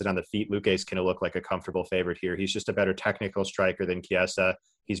contested on the feet, Luque's going to look like a comfortable favorite here. He's just a better technical striker than Chiesa.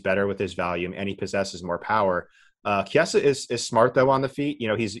 He's better with his volume, and he possesses more power. Chiesa is smart, though, on the feet. You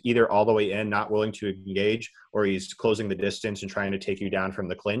know, he's either all the way in, not willing to engage, or he's closing the distance and trying to take you down from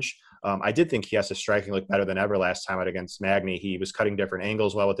the clinch. I did think Chiesa's striking looked better than ever last time out against Magny. He was cutting different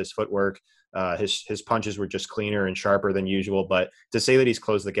angles well with his footwork. His punches were just cleaner and sharper than usual. But to say that he's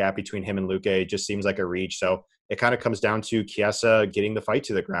closed the gap between him and Luque just seems like a reach. So it kind of comes down to Chiesa getting the fight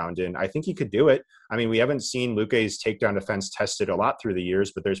to the ground. And I think he could do it. I mean, we haven't seen Luque's takedown defense tested a lot through the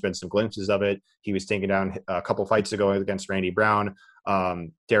years, but there's been some glimpses of it. He was taken down a couple fights ago against Randy Brown.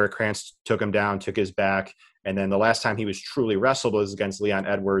 Derek Krantz took him down, took his back. And then the last time he was truly wrestled was against Leon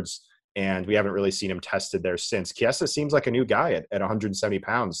Edwards. And we haven't really seen him tested there since. Chiesa seems like a new guy at 170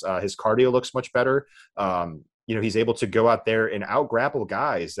 pounds. His cardio looks much better. You know, he's able to go out there and out-grapple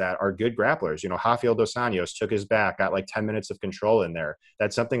guys that are good grapplers. You know, Rafael Dos Anjos took his back, got like 10 minutes of control in there.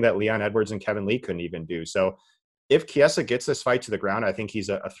 That's something that Leon Edwards and Kevin Lee couldn't even do. So if Chiesa gets this fight to the ground, I think he's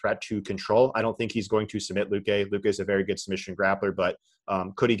a threat to control. I don't think he's going to submit Luque. Luque is a very good submission grappler, but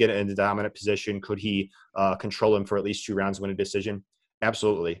could he get it in the dominant position? Could he control him for at least 2 rounds, win a decision?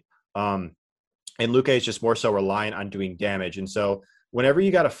 Absolutely. And Luque is just more so reliant on doing damage. And so whenever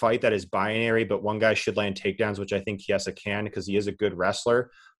you got a fight that is binary, but one guy should land takedowns, which I think Chiesa can because he is a good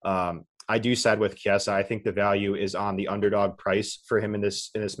wrestler, I do side with Chiesa. I think the value is on the underdog price for him in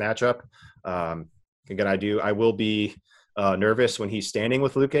this matchup. Again, I will be nervous when he's standing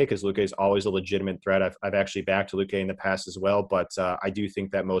with Luque because Luque is always a legitimate threat. I've actually backed Luque in the past as well, but I do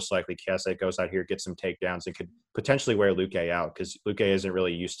think that most likely Chiesa goes out here, gets some takedowns, and could potentially wear Luque out because Luque isn't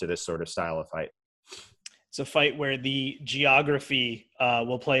really used to this sort of style of fight. It's a fight where the geography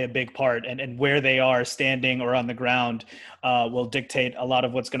will play a big part, and where they are standing or on the ground will dictate a lot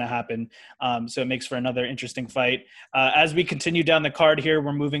of what's going to happen. So it makes for another interesting fight. As we continue down the card here,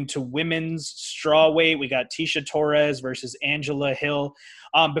 we're moving to women's strawweight. We got Tecia Torres versus Angela Hill.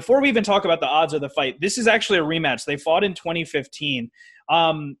 Before we even talk about the odds of the fight, this is actually a rematch. They fought in 2015.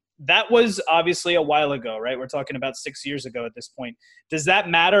 That was obviously a while ago, right? We're talking about 6 years ago at this point. Does that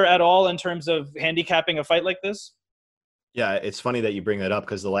matter at all in terms of handicapping a fight like this? Yeah, it's funny that you bring that up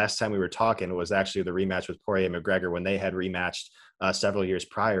because the last time we were talking was actually the rematch with Poirier McGregor when they had rematched several years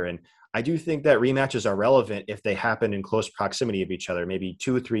prior. And I do think that rematches are relevant if they happen in close proximity of each other, maybe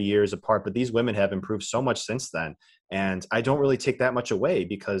 2 or 3 years apart. But these women have improved so much since then. And I don't really take that much away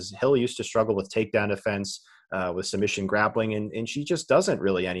because Hill used to struggle with takedown defense, with submission grappling, and she just doesn't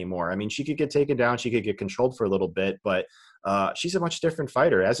really anymore. I mean, she could get taken down, she could get controlled for a little bit, but she's a much different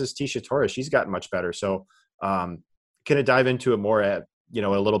fighter, as is Tecia Torres. She's gotten much better. So can I dive into it more at, a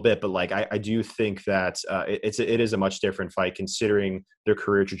little bit, but like, I do think that it is a much different fight considering their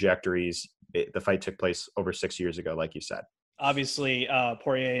career trajectories. The fight took place over 6 years ago, like you said. Obviously,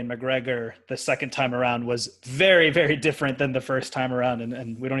 Poirier and McGregor the second time around was very, very different than the first time around.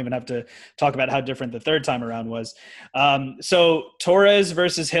 And we don't even have to talk about how different the third time around was. So Torres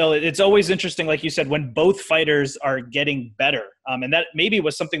versus Hill, it's always interesting, like you said, when both fighters are getting better. And that maybe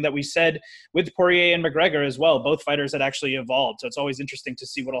was something that we said with Poirier and McGregor as well. Both fighters had actually evolved. So it's always interesting to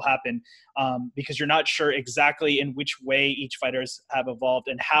see what will happen because you're not sure exactly in which way each fighters have evolved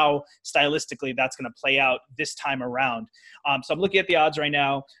and how stylistically that's going to play out this time around. So I'm looking at the odds right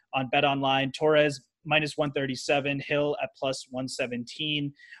now on Bet Online. Torres minus 137, Hill at plus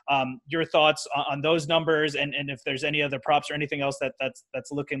 117. Your thoughts on those numbers and if there's any other props or anything else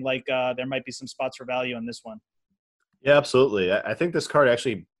that's looking like there might be some spots for value on this one. Yeah, absolutely. I think this card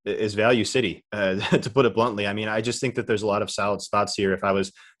actually is value city, to put it bluntly. I mean, I just think that there's a lot of solid spots here if I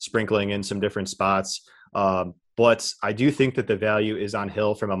was sprinkling in some different spots. But I do think that the value is on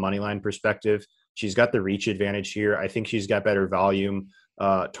Hill from a money line perspective. She's got the reach advantage here. I think she's got better volume.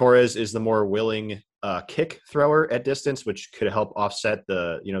 Torres is the more willing kick thrower at distance, which could help offset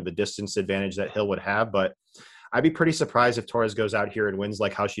the distance advantage that Hill would have. But I'd be pretty surprised if Torres goes out here and wins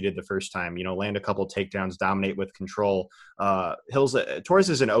like how she did the first time, land a couple takedowns, dominate with control. Torres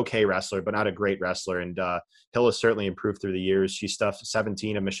is an okay wrestler, but not a great wrestler. And Hill has certainly improved through the years. She stuffed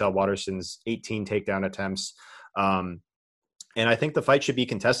 17 of Michelle Waterson's 18 takedown attempts. And I think the fight should be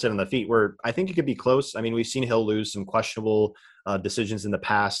contested on the feet, where I think it could be close. I mean, we've seen Hill lose some questionable decisions in the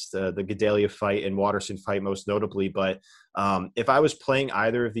past, the Gedalia fight and Watterson fight most notably. But if I was playing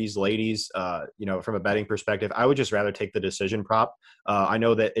either of these ladies, from a betting perspective, I would just rather take the decision prop. I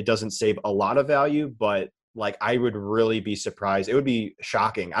know that it doesn't save a lot of value, but like I would really be surprised. It would be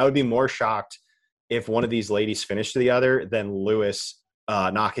shocking. I would be more shocked if one of these ladies finished the other than Lewis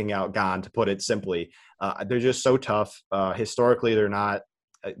knocking out Gane, to put it simply. They're just so tough. Historically, they're not.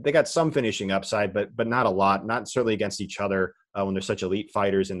 They got some finishing upside, but not a lot. Not certainly against each other when they're such elite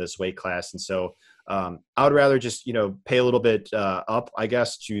fighters in this weight class. And so I would rather just pay a little bit up, I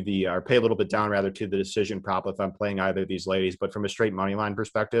guess, or pay a little bit down rather to the decision prop if I'm playing either of these ladies. But from a straight money line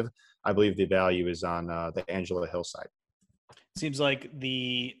perspective, I believe the value is on the Angela Hill side. Seems like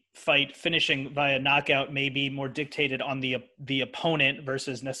the fight finishing via knockout may be more dictated on the opponent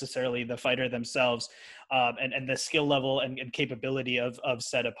versus necessarily the fighter themselves, and the skill level and capability of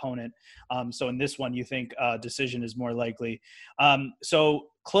said opponent. So in this one, you think decision is more likely. So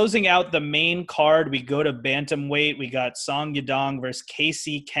closing out the main card, we go to bantamweight. We got Song Yadong versus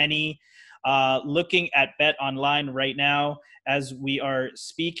Casey Kenny. Looking at Bet Online right now as we are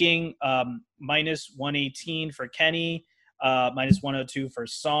speaking, minus 118 for Kenny. Minus 102 for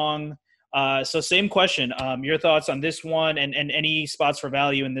Song. So same question. Your thoughts on this one and any spots for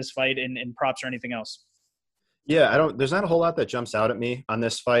value in this fight in props or anything else? Yeah, there's not a whole lot that jumps out at me on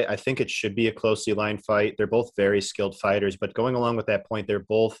this fight. I think it should be a closely lined fight. They're both very skilled fighters, but going along with that point, they're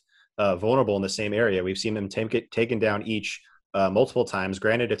both vulnerable in the same area. We've seen them taken down each multiple times.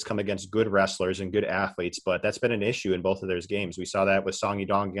 Granted, it's come against good wrestlers and good athletes, but that's been an issue in both of those games. We saw that with Song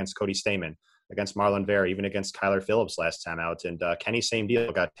Yadong against Cody Stamann, against Marlon Vera, even against Kyler Phillips last time out. And Kenny, same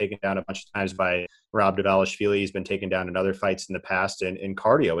deal, got taken down a bunch of times by Rob Davalishvili. He's been taken down in other fights in the past. And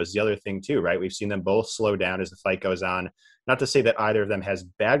cardio is the other thing too, right? We've seen them both slow down as the fight goes on. Not to say that either of them has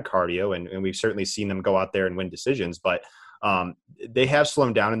bad cardio, and we've certainly seen them go out there and win decisions, but they have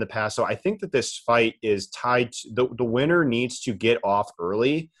slowed down in the past. So I think that this fight is tied to the winner needs to get off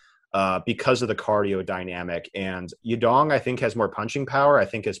early because of the cardio dynamic. And Yadong, I think, has more punching power. I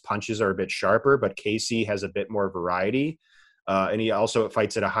think his punches are a bit sharper, but Casey has a bit more variety. And he also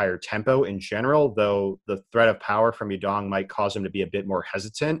fights at a higher tempo in general, though the threat of power from Yadong might cause him to be a bit more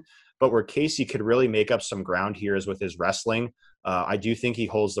hesitant. But where Casey could really make up some ground here is with his wrestling. I do think he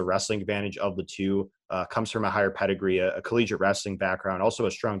holds the wrestling advantage of the two, comes from a higher pedigree, a collegiate wrestling background, also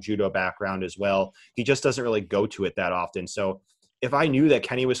a strong judo background as well. He just doesn't really go to it that often. So if I knew that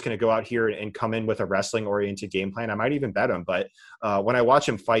Kenny was going to go out here and come in with a wrestling oriented game plan, I might even bet him. But when I watch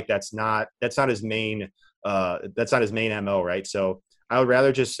him fight, that's not his main MO, right? So I would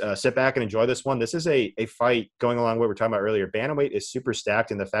rather just sit back and enjoy this one. This is a fight going along what we were talking about earlier. Bantamweight is super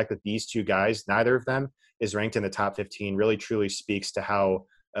stacked, and the fact that these two guys, neither of them is ranked in the top 15, really truly speaks to how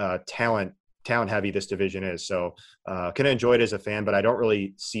talent heavy this division is. So can enjoy it as a fan, but I don't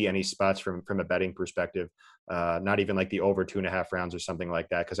really see any spots from a betting perspective. Not even like the over 2.5 rounds or something like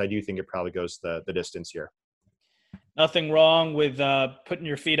that, because I do think it probably goes the distance here. Nothing wrong with putting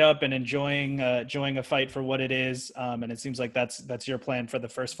your feet up and enjoying a fight for what it is, and it seems like that's your plan for the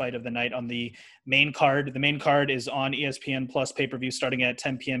first fight of the night on the main card. The main card is on ESPN Plus pay-per-view starting at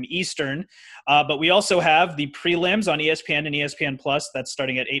 10 p.m. Eastern, but we also have the prelims on ESPN and ESPN Plus that's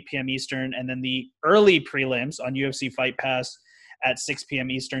starting at 8 p.m. Eastern, and then the early prelims on UFC Fight Pass at 6 p.m.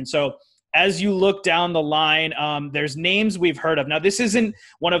 Eastern. So as you look down the line, there's names we've heard of. Now, this isn't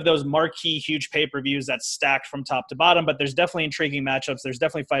one of those marquee, huge pay-per-views that's stacked from top to bottom, but there's definitely intriguing matchups. There's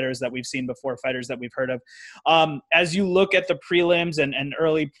definitely fighters that we've seen before, fighters that we've heard of. As you look at the prelims and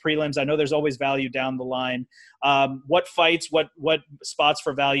early prelims, I know there's always value down the line. What fights, what spots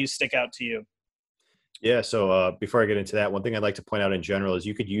for value stick out to you? Yeah, so before I get into that, one thing I'd like to point out in general is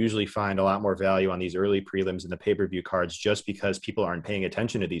you could usually find a lot more value on these early prelims and the pay-per-view cards just because people aren't paying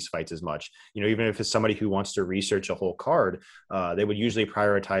attention to these fights as much. Even if it's somebody who wants to research a whole card, they would usually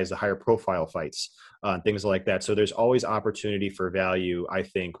prioritize the higher profile fights, things like that. So there's always opportunity for value, I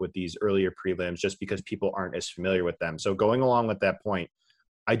think, with these earlier prelims just because people aren't as familiar with them. So going along with that point,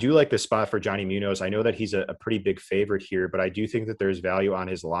 I do like the spot for Johnny Munoz. I know that he's a pretty big favorite here, but I do think that there's value on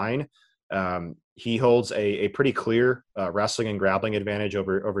his line. He holds a pretty clear wrestling and grappling advantage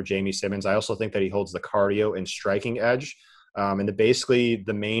over Jamie Simmons. I also think that he holds the cardio and striking edge. And basically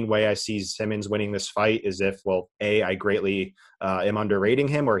the main way I see Simmons winning this fight is if, well, I greatly am underrating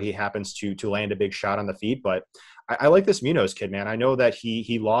him, or he happens to land a big shot on the feet. But I like this Munoz kid, man. I know that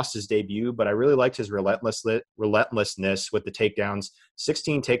he lost his debut, but I really liked his relentlessness with the takedowns.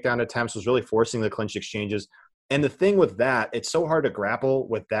 16 takedown attempts, was really forcing the clinch exchanges. And the thing with that, it's so hard to grapple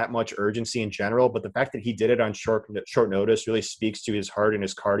with that much urgency in general, but the fact that he did it on short notice really speaks to his heart and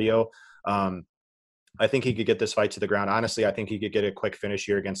his cardio. I think he could get this fight to the ground. Honestly, I think he could get a quick finish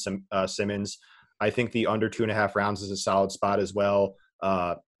here against Simmons. I think the under 2.5 rounds is a solid spot as well.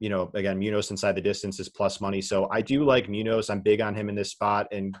 Again, Munoz inside the distance is plus money. So I do like Munoz. I'm big on him in this spot,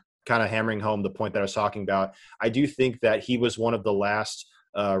 and kind of hammering home the point that I was talking about. I do think that he was one of the last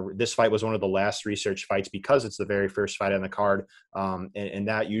this fight was one of the last research fights because it's the very first fight on the card. And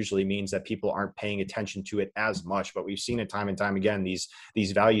that usually means that people aren't paying attention to it as much, but we've seen it time and time again.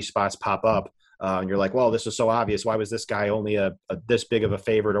 These value spots pop up. And you're like, well, this was so obvious. Why was this guy only this big of a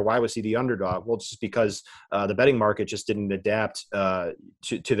favorite, or why was he the underdog? Well, it's just because the betting market just didn't adapt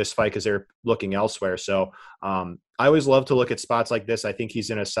to this fight because they're looking elsewhere. So I always love to look at spots like this. I think he's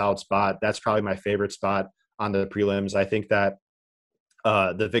in a solid spot. That's probably my favorite spot on the prelims. I think that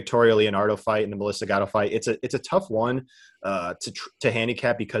the Victoria Leonardo fight and the Melissa Gatto fight, it's a tough one to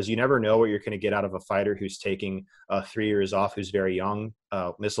handicap because you never know what you're going to get out of a fighter who's taking 3 years off, who's very young.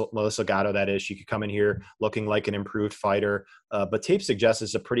 Melissa Gatto, that is, she could come in here looking like an improved fighter, but tape suggests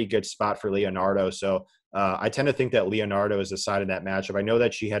it's a pretty good spot for Leonardo. So I tend to think that Leonardo is the side of that matchup. I know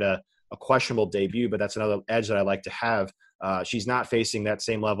that she had a questionable debut, but that's another edge that I like to have. She's not facing that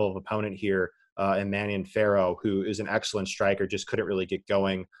same level of opponent here. And Manion Farrow, who is an excellent striker, just couldn't really get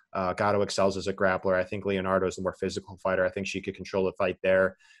going. Gatto excels as a grappler. I think Leonardo is the more physical fighter. I think she could control the fight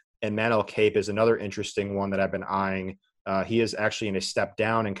there. And Manel Kape is another interesting one that I've been eyeing. He is actually in a step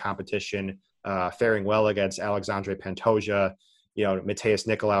down in competition, faring well against Alexandre Pantoja, Mateus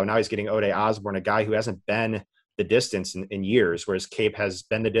Nicolau. Now he's getting Ode Osborne, a guy who hasn't been the distance in years, whereas Kape has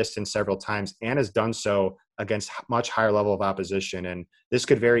been the distance several times and has done so against much higher level of opposition. And this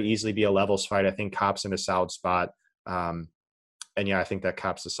could very easily be a levels fight. I think Kop's in a solid spot. I think that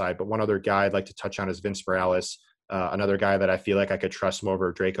Kop's the side. But one other guy I'd like to touch on is Vince Morales, another guy that I feel like I could trust more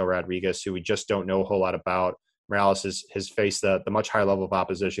over Draco Rodriguez, who we just don't know a whole lot about. Morales has faced the much higher level of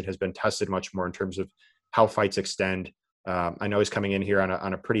opposition, has been tested much more in terms of how fights extend. I know he's coming in here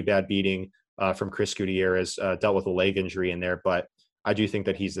on a pretty bad beating from Chris Gutierrez, dealt with a leg injury in there, but I do think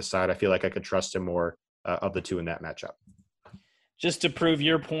that he's the side. I feel like I could trust him more of the two in that matchup. Just to prove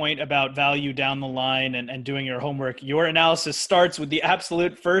your point about value down the line and doing your homework, your analysis starts with the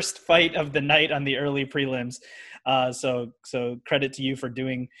absolute first fight of the night on the early prelims. So credit to you for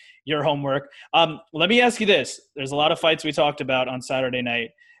doing your homework. Let me ask you this. There's a lot of fights we talked about on Saturday night.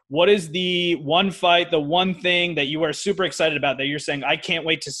 What is the one fight, the one thing that you are super excited about that you're saying, I can't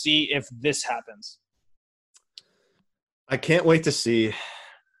wait to see if this happens? I can't wait to see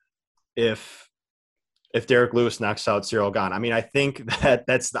if Derek Lewis knocks out Cyril Gane. I mean, I think that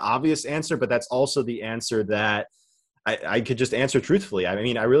that's the obvious answer, but that's also the answer that I could just answer truthfully. I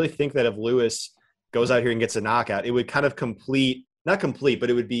mean, I really think that if Lewis goes out here and gets a knockout, it would kind of not complete, but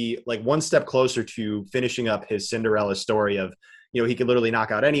it would be like one step closer to finishing up his Cinderella story of, he could literally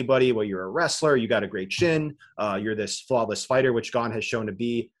knock out anybody. Well, you're a wrestler, you got a great chin, you're this flawless fighter, which Gane has shown to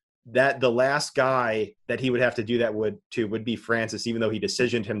be. That the last guy that he would have to do that would be Francis, even though he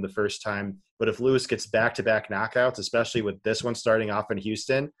decisioned him the first time. But if Lewis gets back-to-back knockouts, especially with this one starting off in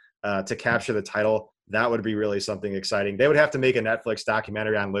Houston, to capture the title, that would be really something exciting. They would have to make a Netflix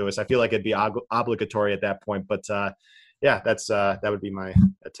documentary on Lewis. I feel like it'd be obligatory at that point. But that would be my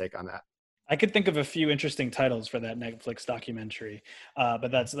take on that. I could think of a few interesting titles for that Netflix documentary,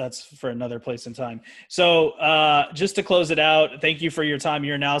 but that's for another place in time. So just to close it out, thank you for your time,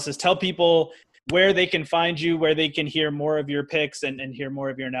 your analysis. Tell people where they can find you, where they can hear more of your picks and hear more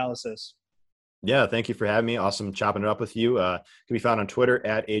of your analysis. Yeah, thank you for having me. Awesome chopping it up with you. Can be found on Twitter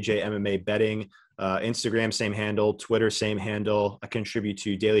at AJ MMA Betting. Instagram, same handle. Twitter, same handle. I contribute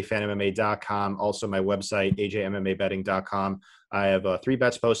to dailyfanmma.com. Also my website, ajmmabetting.com. I have 3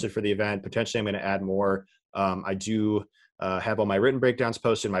 bets posted for the event. Potentially I'm going to add more. I do have all my written breakdowns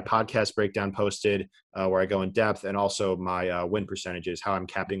posted, my podcast breakdown posted, where I go in depth, and also my win percentages, how I'm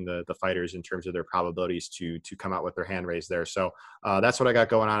capping the fighters in terms of their probabilities to come out with their hand raised there. So that's what I got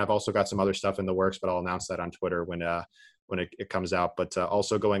going on. I've also got some other stuff in the works, but I'll announce that on Twitter when it comes out. But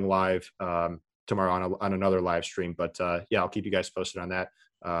also going live tomorrow on another live stream. But I'll keep you guys posted on that.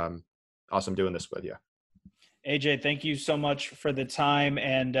 Awesome doing this with you. AJ, thank you so much for the time,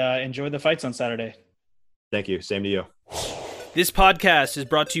 and enjoy the fights on Saturday. Thank you. Same to you. This podcast is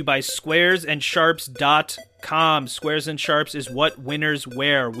brought to you by squaresandsharps.com. Squares and Sharps is what winners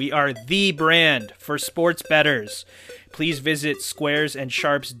wear. We are the brand for sports bettors. Please visit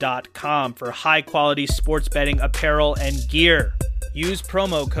squaresandsharps.com for high-quality sports betting apparel and gear. Use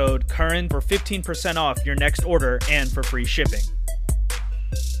promo code CURREN for 15% off your next order and for free shipping.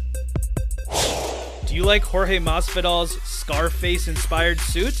 Do you like Jorge Masvidal's Scarface-inspired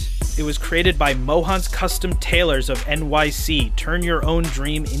suit? It was created by Mohan's Custom Tailors of NYC. Turn your own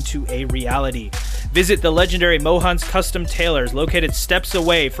dream into a reality. Visit the legendary Mohan's Custom Tailors, located steps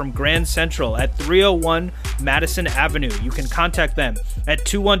away from Grand Central at 301 Madison Avenue. You can contact them at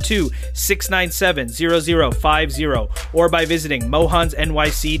 212-697-0050 or by visiting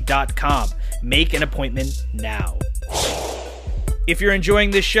mohansnyc.com. Make an appointment now. If you're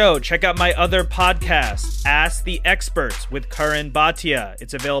enjoying this show, check out my other podcast, Ask the Experts with Karan Bhatia.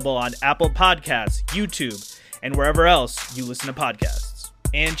 It's available on Apple Podcasts, YouTube, and wherever else you listen to podcasts.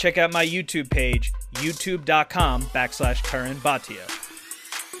 And check out my YouTube page, youtube.com/Karan Bhatia.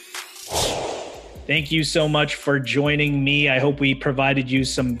 Thank you so much for joining me. I hope we provided you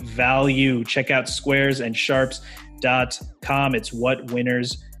some value. Check out squaresandsharps.com. It's what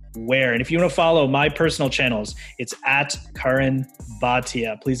winners wear. And if you want to follow my personal channels, it's at Karan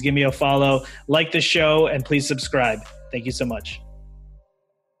Bhatia. Please give me a follow, like the show, and please subscribe. Thank you so much.